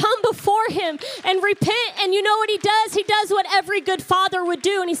we could come before Him and repent. And you know what He does? He does what every good father would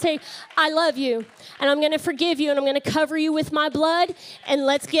do. And He say, I love you, and I'm going to forgive you, and I'm going to cover you with my blood, and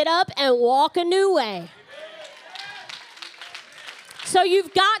let's get up and walk a new way. So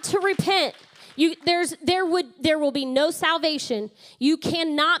you've got to repent. There will be no salvation. You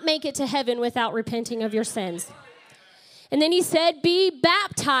cannot make it to heaven without repenting of your sins. And then He said, be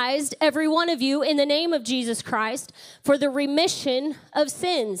baptized, every one of you, in the name of Jesus Christ for the remission of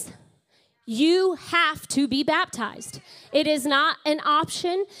sins. You have to be baptized. It is not an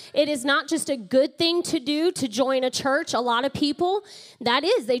option. It is not just a good thing to do to join a church. A lot of people,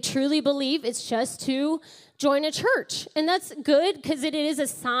 they truly believe it's just to join a church. And that's good because it is a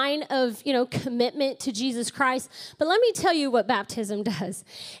sign of, commitment to Jesus Christ. But let me tell you what baptism does.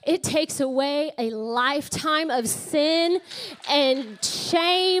 It takes away a lifetime of sin and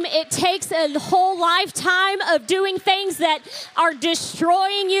shame. It takes a whole lifetime of doing things that are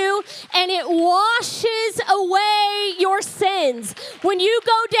destroying you, and it washes away your sins. When you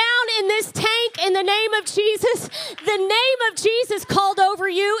go down in this tank in the name of Jesus, the name of Jesus called over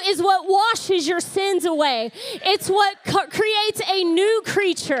you is what washes your sins away. It's what creates a new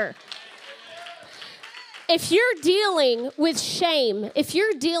creature. If you're dealing with shame, if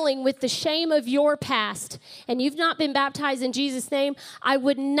you're dealing with the shame of your past, and you've not been baptized in Jesus' name, I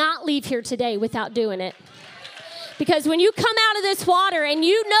would not leave here today without doing it. Because when you come out of this water, and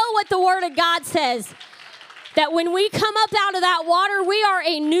you know what the Word of God says, that when we come up out of that water, we are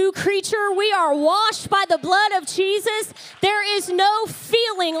a new creature. We are washed by the blood of Jesus. There is no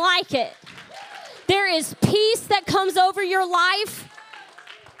feeling like it. There is peace that comes over your life.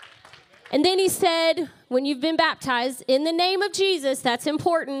 And then he said, when you've been baptized, in the name of Jesus, that's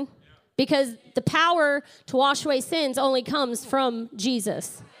important because the power to wash away sins only comes from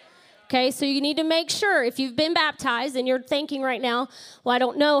Jesus. Okay, so you need to make sure if you've been baptized and you're thinking right now, well, I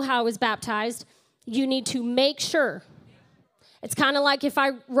don't know how I was baptized, you need to make sure. It's kind of like if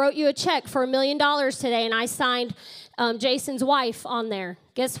I wrote you a check for $1 million today and I signed Jason's wife on there.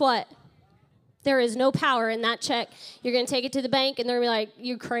 Guess what? There is no power in that check. You're going to take it to the bank and they're going to be like,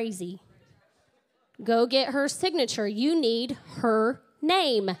 you're crazy. Go get her signature. You need her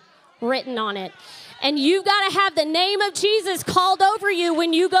name written on it. And you've got to have the name of Jesus called over you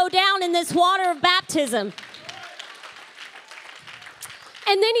when you go down in this water of baptism.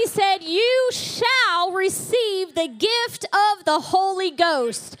 And then he said, you shall receive the gift of the Holy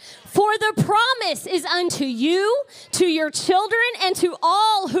Ghost. For the promise is unto you, to your children, and to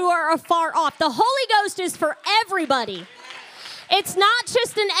all who are afar off. The Holy Ghost is for everybody. It's not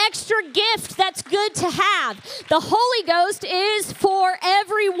just an extra gift that's good to have. The Holy Ghost is for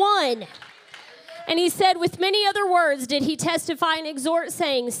everyone. And he said, with many other words did he testify and exhort,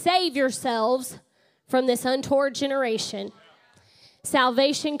 saying, save yourselves from this untoward generation.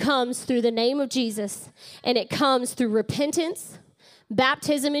 Salvation comes through the name of Jesus, and it comes through repentance,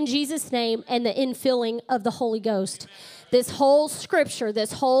 baptism in Jesus' name, and the infilling of the Holy Ghost. This whole scripture,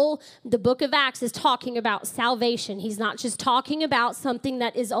 the book of Acts is talking about salvation. He's not just talking about something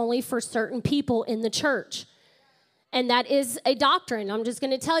that is only for certain people in the church. And that is a doctrine. I'm just going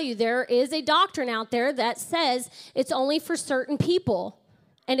to tell you, there is a doctrine out there that says it's only for certain people.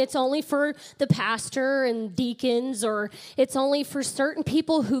 And it's only for the pastor and deacons, or it's only for certain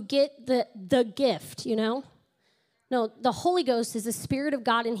people who get the gift, you know? No, the Holy Ghost is the Spirit of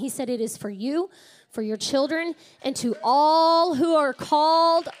God, and he said it is for you, for your children, and to all who are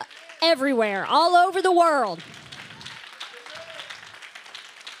called everywhere, all over the world.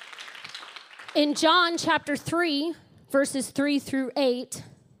 In John chapter 3, verses 3 through 8,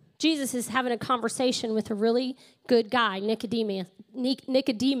 Jesus is having a conversation with a really good guy, Nicodemus.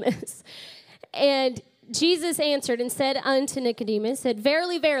 And Jesus answered and said unto Nicodemus, said,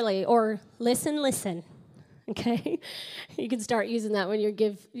 verily, verily, or listen, listen. Okay? You can start using that when you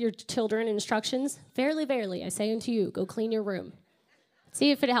give your children instructions. Verily, verily, I say unto you, go clean your room.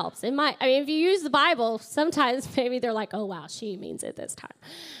 See if it helps. If you use the Bible, sometimes maybe they're like, oh, wow, she means it this time.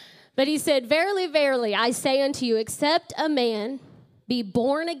 But he said, verily, verily, I say unto you, except a man be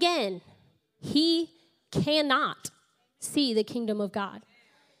born again, he cannot see the kingdom of God.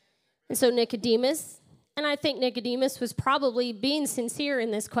 And so Nicodemus, and I think Nicodemus was probably being sincere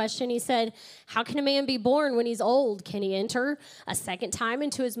in this question. He said, how can a man be born when he's old? Can he enter a second time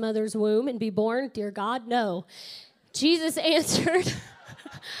into his mother's womb and be born? Dear God, no. Jesus answered,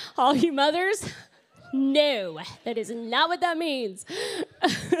 all you mothers, no, that is not what that means.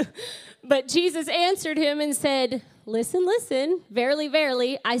 But Jesus answered him and said, listen, listen, verily,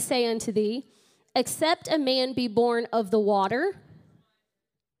 verily, I say unto thee, except a man be born of the water,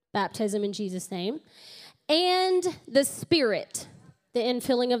 baptism in Jesus' name, and the Spirit, the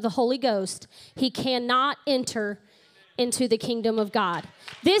infilling of the Holy Ghost, he cannot enter into the kingdom of God.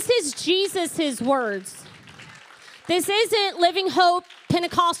 This is Jesus' words. This isn't Living Hope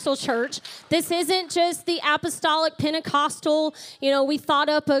Pentecostal Church. This isn't just the apostolic Pentecostal, we thought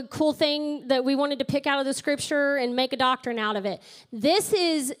up a cool thing that we wanted to pick out of the scripture and make a doctrine out of it. This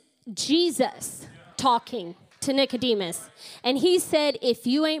is Jesus talking to Nicodemus. And he said, if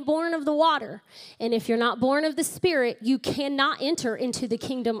you ain't born of the water, and if you're not born of the Spirit, you cannot enter into the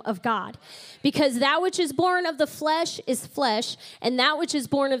kingdom of God. Because that which is born of the flesh is flesh, and that which is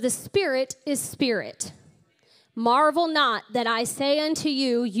born of the Spirit is spirit. Marvel not that I say unto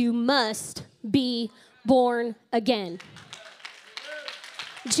you, you must be born again.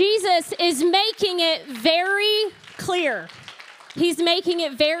 Jesus is making it very clear. He's making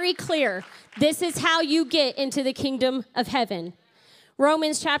it very clear. This is how you get into the kingdom of heaven.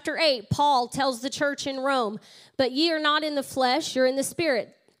 Romans chapter 8, Paul tells the church in Rome, but ye are not in the flesh, you're in the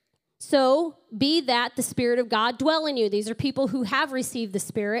Spirit. So be that the Spirit of God dwell in you. These are people who have received the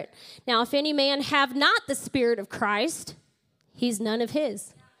Spirit. Now, if any man have not the Spirit of Christ, he's none of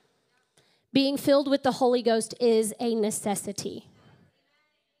his. Being filled with the Holy Ghost is a necessity.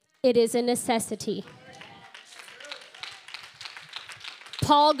 It is a necessity.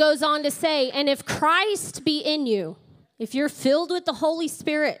 Paul goes on to say, and if Christ be in you, if you're filled with the Holy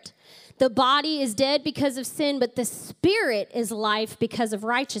Spirit, the body is dead because of sin, but the Spirit is life because of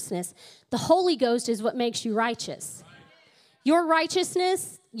righteousness. The Holy Ghost is what makes you righteous. Your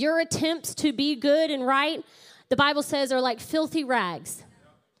righteousness, your attempts to be good and right, the Bible says are like filthy rags.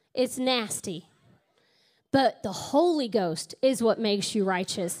 It's nasty. But the Holy Ghost is what makes you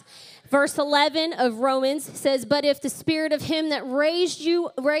righteous. Verse 11 of Romans says, but if the spirit of him that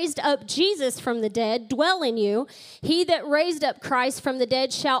raised up Jesus from the dead dwell in you, he that raised up Christ from the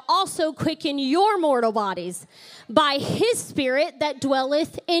dead shall also quicken your mortal bodies by his spirit that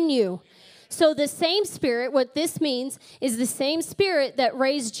dwelleth in you. So the same spirit, what this means is the same spirit that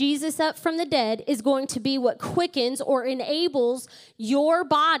raised Jesus up from the dead is going to be what quickens or enables your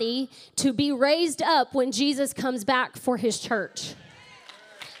body to be raised up when Jesus comes back for his church.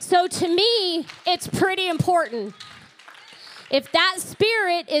 So to me, it's pretty important. If that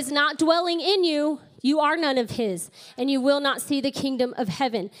spirit is not dwelling in you, you are none of his, and you will not see the kingdom of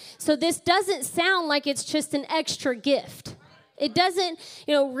heaven. So this doesn't sound like it's just an extra gift. It doesn't,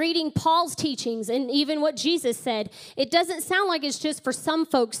 reading Paul's teachings and even what Jesus said, it doesn't sound like it's just for some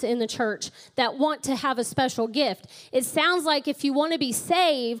folks in the church that want to have a special gift. It sounds like if you want to be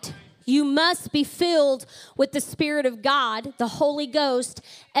saved, you must be filled with the Spirit of God, the Holy Ghost,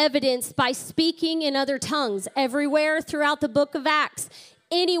 evidenced by speaking in other tongues. Everywhere throughout the book of Acts,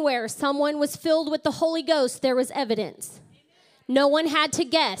 anywhere someone was filled with the Holy Ghost, there was evidence. No one had to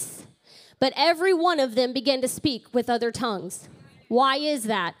guess, but every one of them began to speak with other tongues. Why is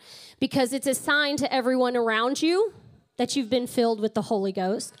that? Because it's a sign to everyone around you that you've been filled with the Holy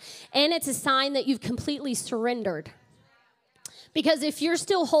Ghost, and it's a sign that you've completely surrendered. Because if you're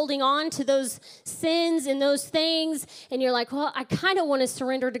still holding on to those sins and those things, and you're like, well, I kind of want to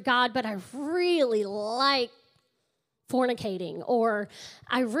surrender to God, but I really like fornicating, or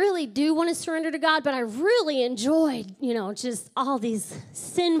I really do want to surrender to God, but I really enjoy, just all these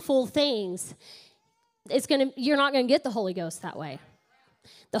sinful things, you're not going to get the Holy Ghost that way.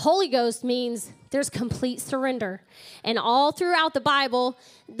 The Holy Ghost means there's complete surrender. And all throughout the Bible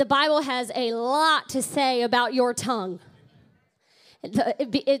has a lot to say about your tongue.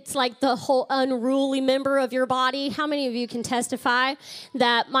 It's like the whole unruly member of your body. How many of you can testify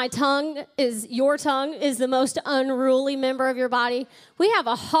that your tongue is the most unruly member of your body? We have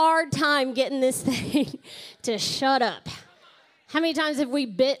a hard time getting this thing to shut up. How many times have we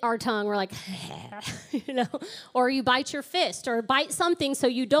bit our tongue? We're like, or you bite your fist or bite something so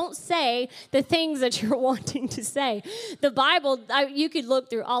you don't say the things that you're wanting to say. The Bible, you could look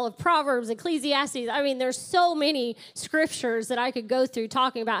through all of Proverbs, Ecclesiastes. There's so many scriptures that I could go through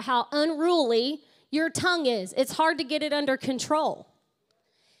talking about how unruly your tongue is. It's hard to get it under control.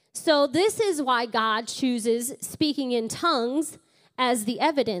 So this is why God chooses speaking in tongues as the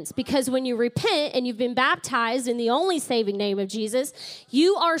evidence, because when you repent and you've been baptized in the only saving name of Jesus,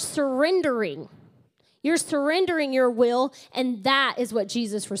 you are surrendering. You're surrendering your will, and that is what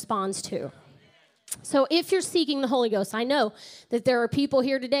Jesus responds to. So if you're seeking the Holy Ghost, I know that there are people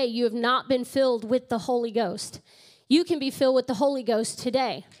here today, you have not been filled with the Holy Ghost. You can be filled with the Holy Ghost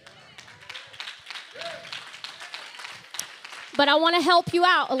today. But I want to help you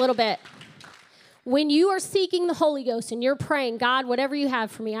out a little bit. When you are seeking the Holy Ghost and you're praying, God, whatever you have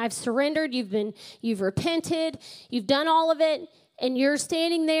for me, I've surrendered, you've repented, you've done all of it, and you're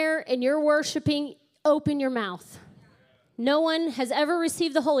standing there and you're worshiping, open your mouth. No one has ever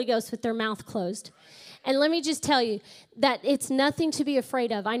received the Holy Ghost with their mouth closed. And let me just tell you that it's nothing to be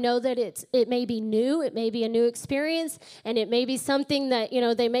afraid of. I know that it may be new, it may be a new experience, and it may be something that,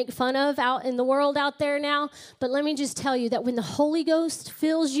 they make fun of out in the world out there now. But let me just tell you that when the Holy Ghost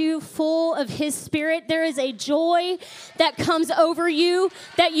fills you full of his Spirit, there is a joy that comes over you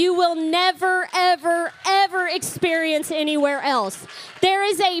that you will never, ever, ever experience anywhere else. There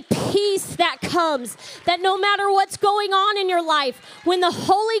is a peace that comes that no matter what's going on in your life, when the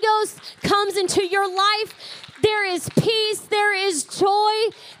Holy Ghost comes into your life, there is peace, there is joy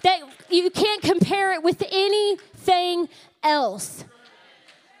that you can't compare it with anything else.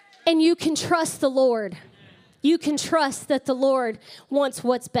 And you can trust the Lord. You can trust that the Lord wants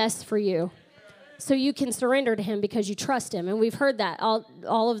what's best for you. So you can surrender to him because you trust him. And we've heard that.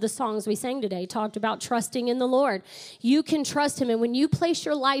 All of the songs we sang today talked about trusting in the Lord. You can trust him. And when you place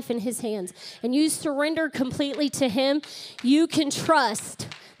your life in his hands and you surrender completely to him, you can trust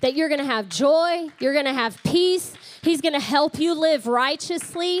that you're going to have joy, you're going to have peace. He's going to help you live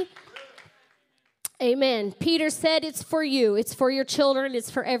righteously. Amen. Peter said it's for you, it's for your children, it's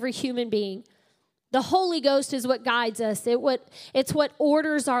for every human being. The Holy Ghost is what guides us. It's what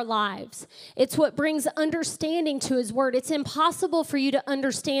orders our lives. It's what brings understanding to his word. It's impossible for you to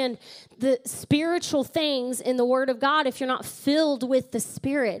understand the spiritual things in the word of God if you're not filled with the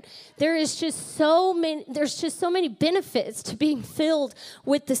Spirit. There's just so many benefits to being filled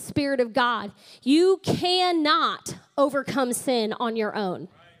with the Spirit of God. You cannot overcome sin on your own.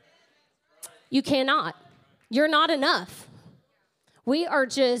 You cannot. You're not enough. We are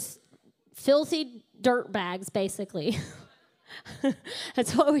just filthy dirt bags, basically.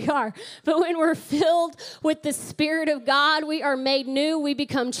 That's what we are. But when we're filled with the Spirit of God, we are made new. We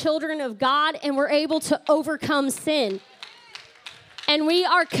become children of God, and we're able to overcome sin. And we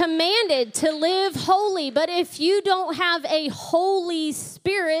are commanded to live holy. But if you don't have a Holy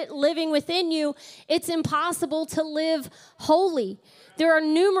Spirit living within you, it's impossible to live holy. There are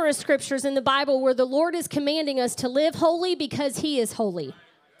numerous scriptures in the Bible where the Lord is commanding us to live holy because He is holy.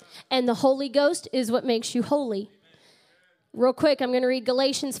 And the Holy Ghost is what makes you holy. Real quick, I'm going to read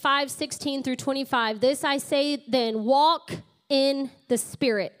Galatians 5:16 through 25. This I say then, walk in the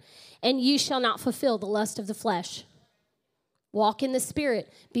Spirit, and ye shall not fulfill the lust of the flesh. Walk in the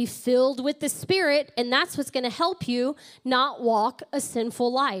Spirit. Be filled with the Spirit, and that's what's going to help you not walk a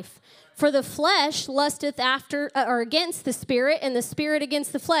sinful life. For the flesh lusteth after or against the Spirit, and the Spirit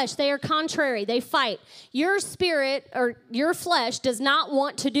against the flesh. They are contrary. They fight. Your spirit or your flesh does not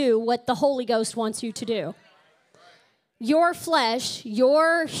want to do what the Holy Ghost wants you to do. Your flesh,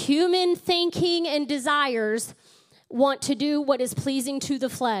 your human thinking and desires want to do what is pleasing to the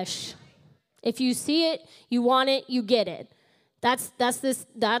flesh. If you see it, you want it, you get it. That's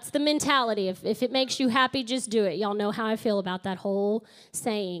the mentality. If it makes you happy, just do it. Y'all know how I feel about that whole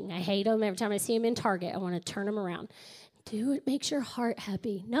saying. I hate them. Every time I see them in Target, I want to turn them around. Do what makes your heart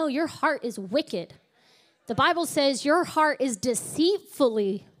happy. No, your heart is wicked. The Bible says your heart is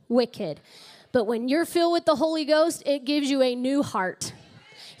deceitfully wicked. But when you're filled with the Holy Ghost, it gives you a new heart.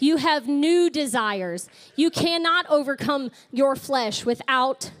 You have new desires. You cannot overcome your flesh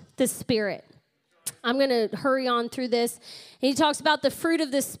without the Spirit. I'm going to hurry on through this. He talks about the fruit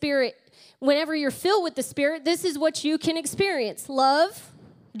of the Spirit. Whenever you're filled with the Spirit, this is what you can experience. Love,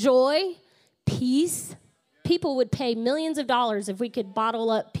 joy, peace. People would pay millions of dollars if we could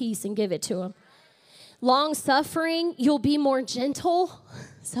bottle up peace and give it to them. Long suffering, you'll be more gentle.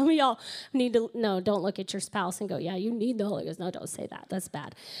 Some of y'all need to, no, don't look at your spouse and go, yeah, you need the Holy Ghost. No, don't say that. That's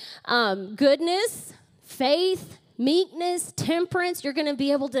bad. Goodness, faith, meekness, temperance. You're going to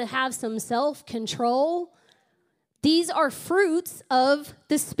be able to have some self-control. These are fruits of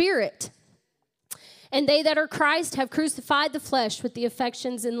the Spirit. And they that are Christ have crucified the flesh with the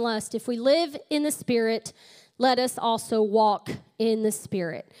affections and lust. If we live in the Spirit, let us also walk in the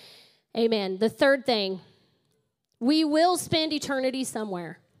Spirit. Amen. The third thing, we will spend eternity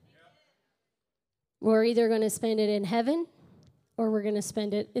somewhere. We're either going to spend it in heaven or we're going to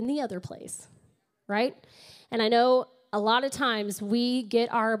spend it in the other place, right? And I know a lot of times we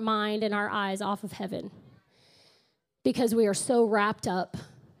get our mind and our eyes off of heaven because we are so wrapped up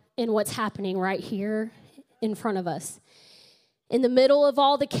in what's happening right here in front of us. In the middle of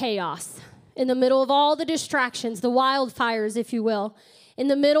all the chaos, in the middle of all the distractions, the wildfires, if you will, in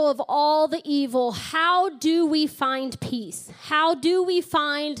the middle of all the evil, how do we find peace? How do we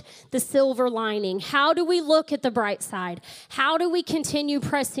find the silver lining? How do we look at the bright side? How do we continue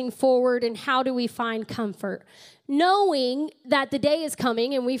pressing forward, and how do we find comfort? Knowing that the day is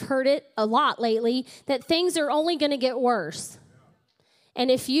coming, and we've heard it a lot lately, that things are only going to get worse. And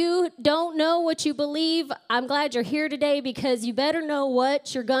if you don't know what you believe, I'm glad you're here today because you better know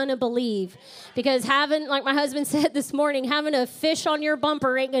what you're going to believe. Because having, like my husband said this morning, having a fish on your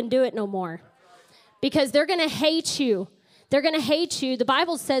bumper ain't going to do it no more. Because they're going to hate you. They're going to hate you. The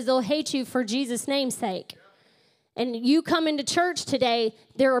Bible says they'll hate you for Jesus' name's sake. And you come into church today,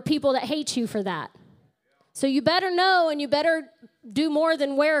 there are people that hate you for that. So you better know, and you better do more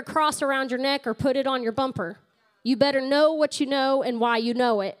than wear a cross around your neck or put it on your bumper. You better know what you know and why you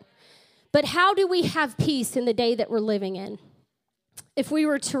know it. But how do we have peace in the day that we're living in? If we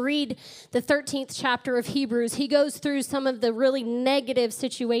were to read the 13th chapter of Hebrews, he goes through some of the really negative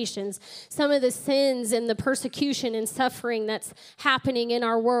situations, some of the sins and the persecution and suffering that's happening in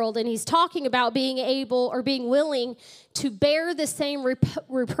our world. And he's talking about being able or being willing to bear the same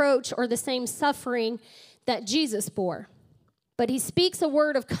reproach or the same suffering that Jesus bore. But he speaks a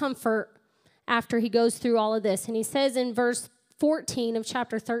word of comfort after he goes through all of this. And he says in verse 14 of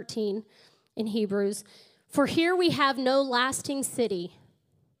chapter 13 in Hebrews, "For here we have no lasting city,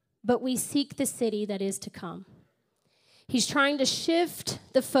 but we seek the city that is to come." He's trying to shift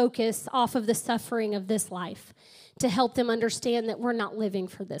the focus off of the suffering of this life to help them understand that we're not living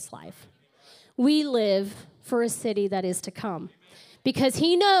for this life. We live for a city that is to come. Because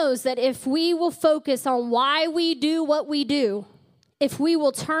he knows that if we will focus on why we do what we do, if we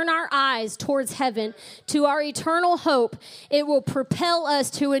will turn our eyes towards heaven, to our eternal hope, it will propel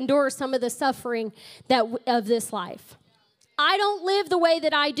us to endure some of the suffering of this life. I don't live the way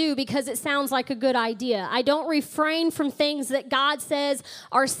that I do because it sounds like a good idea. I don't refrain from things that God says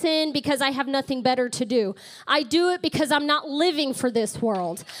are sin because I have nothing better to do. I do it because I'm not living for this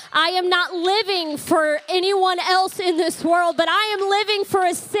world. I am not living for anyone else in this world, but I am living for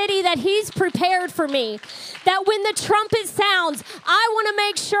a city that He's prepared for me. That when the trumpet sounds, I want to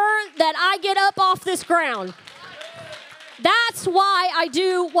make sure that I get up off this ground. That's why I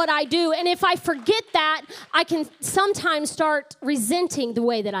do what I do. And if I forget that, I can sometimes start resenting the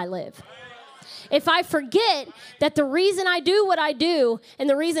way that I live. If I forget that the reason I do what I do and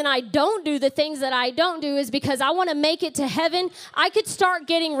the reason I don't do the things that I don't do is because I want to make it to heaven, I could start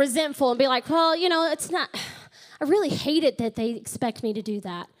getting resentful and be like, well, it's not, I really hate it that they expect me to do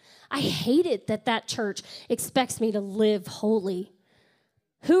that. I hate it that that church expects me to live holy.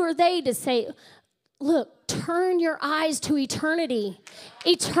 Who are they to say, look, turn your eyes to eternity.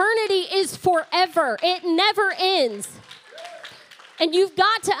 Eternity is forever. It never ends. And you've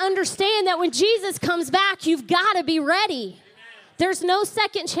got to understand that when Jesus comes back, you've got to be ready. There's no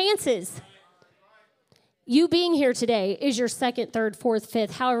second chances. You being here today is your second, third, fourth,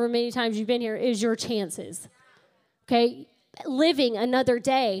 fifth, however many times you've been here is your chances. Okay? Living another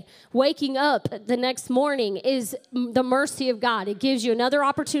day, waking up the next morning is the mercy of God. It gives you another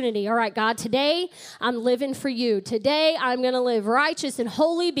opportunity. All right, God, today I'm living for you. Today I'm going to live righteous and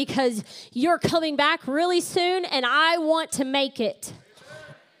holy because you're coming back really soon and I want to make it.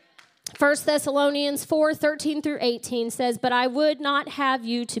 1 Thessalonians 4:13 through 18 says, but I would not have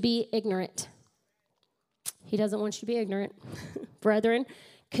you to be ignorant. He doesn't want you to be ignorant. Brethren,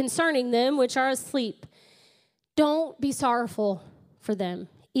 concerning them which are asleep, don't be sorrowful for them,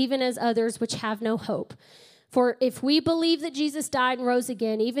 even as others which have no hope. For if we believe that Jesus died and rose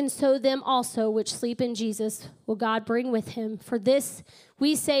again, even so them also which sleep in Jesus will God bring with him. For this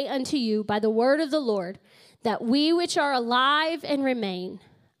we say unto you by the word of the Lord, that we which are alive and remain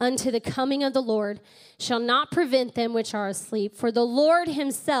unto the coming of the Lord shall not prevent them which are asleep. For the Lord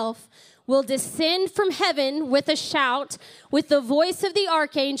himself will descend from heaven with a shout, with the voice of the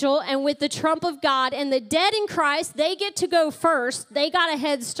archangel, and with the trump of God. And the dead in Christ, they get to go first. They got a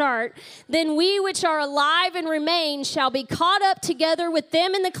head start. Then we which are alive and remain shall be caught up together with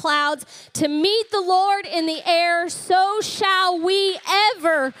them in the clouds to meet the Lord in the air. So shall we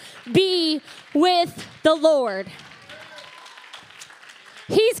ever be with the Lord.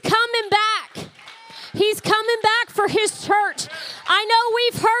 He's coming back. He's coming back for his church. I know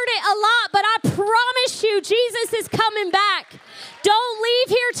we've heard it a lot, but I promise you, Jesus is coming back. Don't leave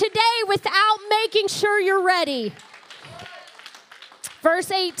here today without making sure you're ready. Verse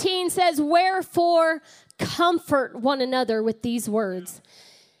 18 says, wherefore comfort one another with these words.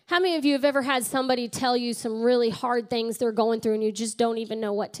 How many of you have ever had somebody tell you some really hard things they're going through and you just don't even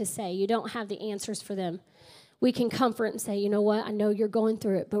know what to say? You don't have the answers for them. We can comfort and say, you know what, I know you're going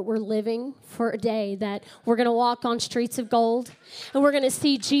through it, but we're living for a day that we're going to walk on streets of gold and we're going to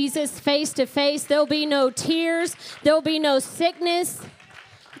see Jesus face to face. There'll be no tears. There'll be no sickness.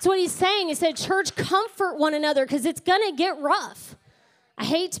 That's what he's saying. He said, church, comfort one another because it's going to get rough. I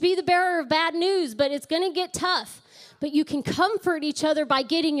hate to be the bearer of bad news, but it's going to get tough. But you can comfort each other by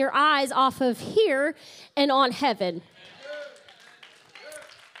getting your eyes off of here and on heaven.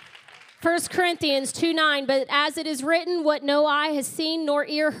 1 Corinthians 2:9, but as it is written, what no eye has seen, nor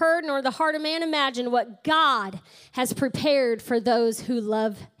ear heard, nor the heart of man imagined, what God has prepared for those who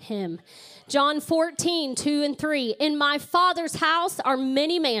love him. John 14:2 and 3, in my Father's house are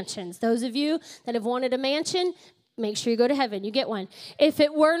many mansions. Those of you that have wanted a mansion, make sure you go to heaven. You get one. If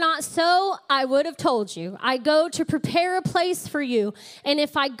it were not so, I would have told you. I go to prepare a place for you. And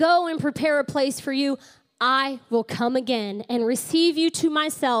if I go and prepare a place for you, I will come again and receive you to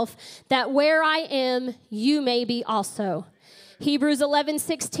myself, that where I am, you may be also. Hebrews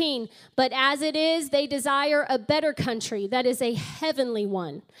 11:16, but as it is, they desire a better country, that is a heavenly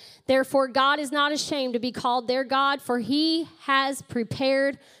one. Therefore, God is not ashamed to be called their God, for he has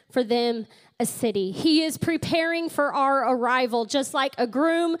prepared for them a city. He is preparing for our arrival, just like a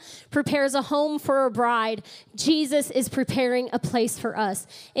groom prepares a home for a bride. Jesus is preparing a place for us.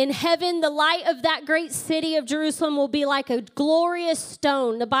 In heaven, the light of that great city of Jerusalem will be like a glorious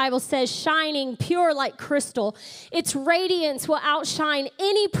stone, the Bible says, shining pure like crystal. Its radiance will outshine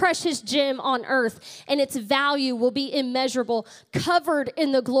any precious gem on earth, and its value will be immeasurable, covered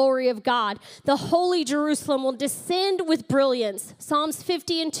in the glory of God. The holy Jerusalem will descend with brilliance. Psalms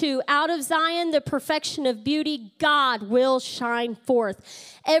 50:2, out of Zion Zion, the perfection of beauty, God will shine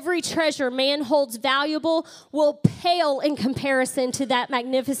forth. Every treasure man holds valuable will pale in comparison to that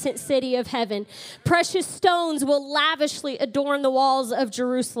magnificent city of heaven. Precious stones will lavishly adorn the walls of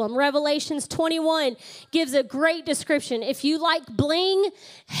Jerusalem. Revelations 21 gives a great description. If you like bling,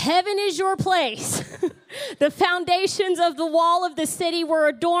 heaven is your place. The foundations of the wall of the city were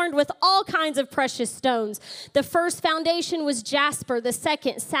adorned with all kinds of precious stones. The first foundation was jasper, the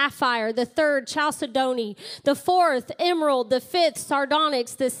second sapphire, the third chalcedony, the fourth emerald, the fifth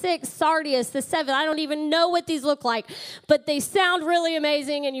sardonyx, the sixth sardius, the seventh, I don't even know what these look like, but they sound really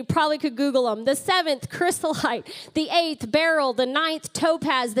amazing and you probably could Google them. The seventh chrysolite, the eighth beryl, the ninth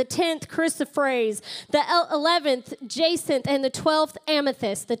topaz, the 10th chrysoprase, the 11th jacinth, and the 12th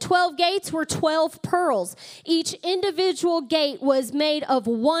amethyst. The 12 gates were 12 pearls. Each individual gate was made of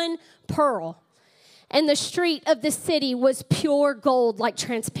one pearl. And the street of the city was pure gold, like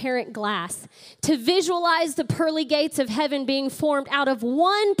transparent glass. To visualize the pearly gates of heaven being formed out of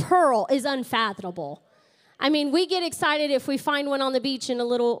one pearl is unfathomable. I mean, we get excited if we find one on the beach in a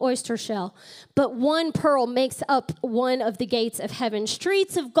little oyster shell. But one pearl makes up one of the gates of heaven.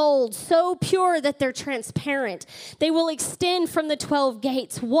 Streets of gold, so pure that they're transparent. They will extend from the 12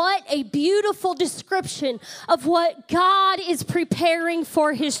 gates. What a beautiful description of what God is preparing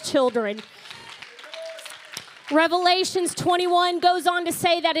for his children. Revelations 21 goes on to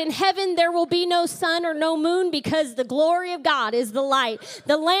say that in heaven there will be no sun or no moon because the glory of God is the light.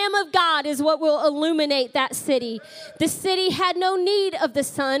 The Lamb of God is what will illuminate that city. The city had no need of the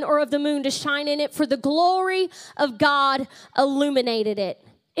sun or of the moon to shine in it, for the glory of God illuminated it.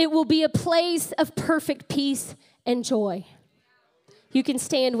 It will be a place of perfect peace and joy. You can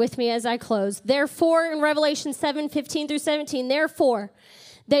stand with me as I close. Therefore, in Revelation 7:15 through 17, therefore,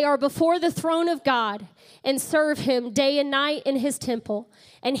 they are before the throne of God and serve him day and night in his temple.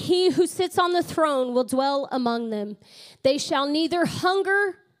 And he who sits on the throne will dwell among them. They shall neither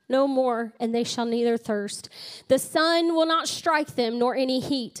hunger no more, and they shall neither thirst. The sun will not strike them, nor any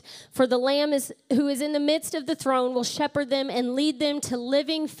heat. For the Lamb who is in the midst of the throne will shepherd them and lead them to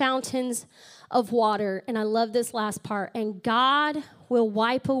living fountains of water. And I love this last part. And God will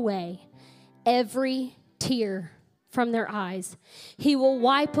wipe away every tear from their eyes. He will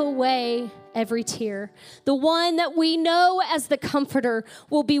wipe away every tear. The one that we know as the Comforter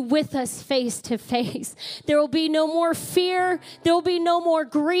will be with us face to face. There will be no more fear. There will be no more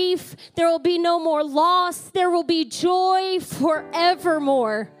grief. There will be no more loss. There will be joy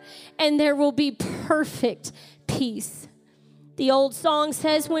forevermore. And there will be perfect peace. The old song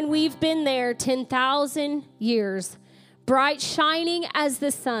says, when we've been there 10,000 years, bright shining as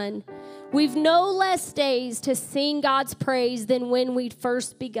the sun, we've no less days to sing God's praise than when we'd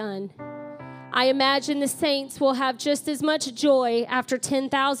first begun. I imagine the saints will have just as much joy after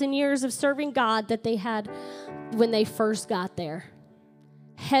 10,000 years of serving God that they had when they first got there.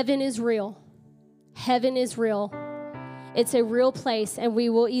 Heaven is real. Heaven is real. It's a real place, and we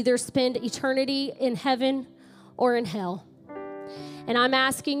will either spend eternity in heaven or in hell. And I'm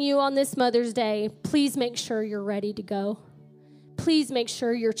asking you on this Mother's Day, please make sure you're ready to go. Please make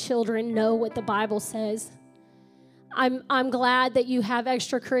sure your children know what the Bible says. I'm glad that you have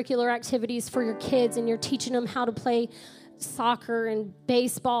extracurricular activities for your kids and you're teaching them how to play soccer and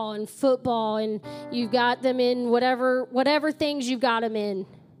baseball and football, and you've got them in whatever things you've got them in.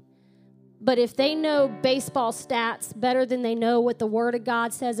 But if they know baseball stats better than they know what the Word of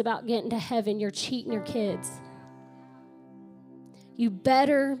God says about getting to heaven, you're cheating your kids. You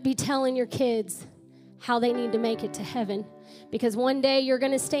better be telling your kids how they need to make it to heaven. Because one day you're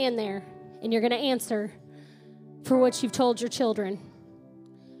going to stand there and you're going to answer for what you've told your children,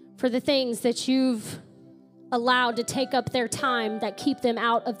 for the things that you've allowed to take up their time that keep them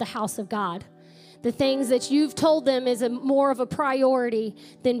out of the house of God, the things that you've told them is more of a priority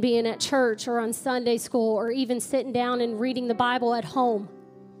than being at church or on Sunday school or even sitting down and reading the Bible at home.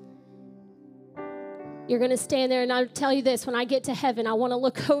 You're going to stand there, and I'll tell you this, when I get to heaven, I want to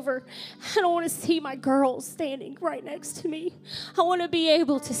look over. I don't want to see my girls standing right next to me. I want to be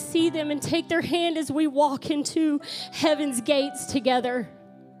able to see them and take their hand as we walk into heaven's gates together.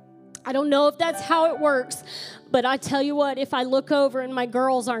 I don't know if that's how it works, but I tell you what, if I look over and my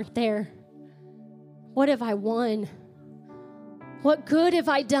girls aren't there, what have I won? What good have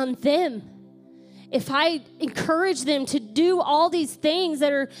I done them? If I encourage them to do all these things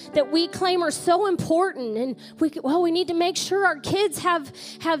that we claim are so important, and we need to make sure our kids have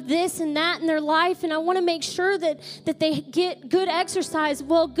this and that in their life, and I want to make sure that they get good exercise.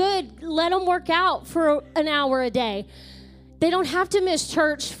 Well, good, let them work out for an hour a day. They don't have to miss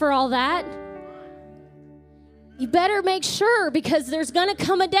church for all that. You better make sure, because there's going to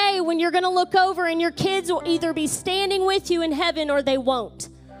come a day when you're going to look over and your kids will either be standing with you in heaven or they won't.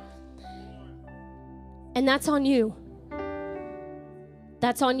 And that's on you.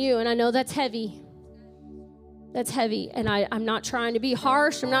 That's on you. And I know that's heavy. That's heavy. And I'm not trying to be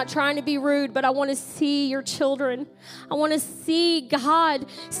harsh. I'm not trying to be rude, but I want to see your children. I want to see God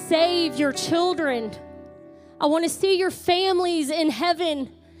save your children. I want to see your families in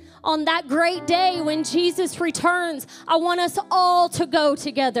heaven. On that great day when Jesus returns, I want us all to go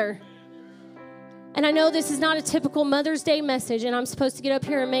together. And I know this is not a typical Mother's Day message, and I'm supposed to get up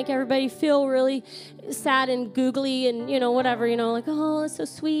here and make everybody feel really sad and googly and, whatever, like, oh, it's so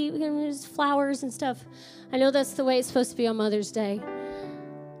sweet. There's flowers and stuff. I know that's the way it's supposed to be on Mother's Day.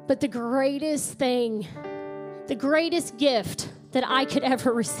 But the greatest thing, the greatest gift that I could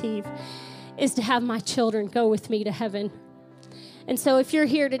ever receive is to have my children go with me to heaven. And so if you're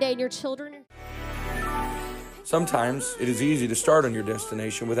here today and your children are... Sometimes it is easy to start on your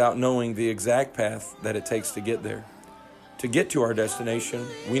destination without knowing the exact path that it takes to get there. To get to our destination,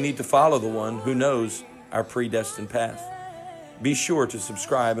 we need to follow the one who knows our predestined path. Be sure to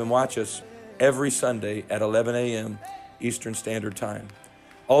subscribe and watch us every Sunday at 11 a.m. Eastern Standard Time.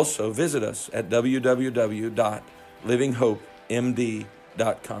 Also, visit us at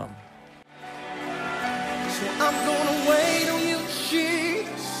www.livinghopemd.com. So I'm gonna wait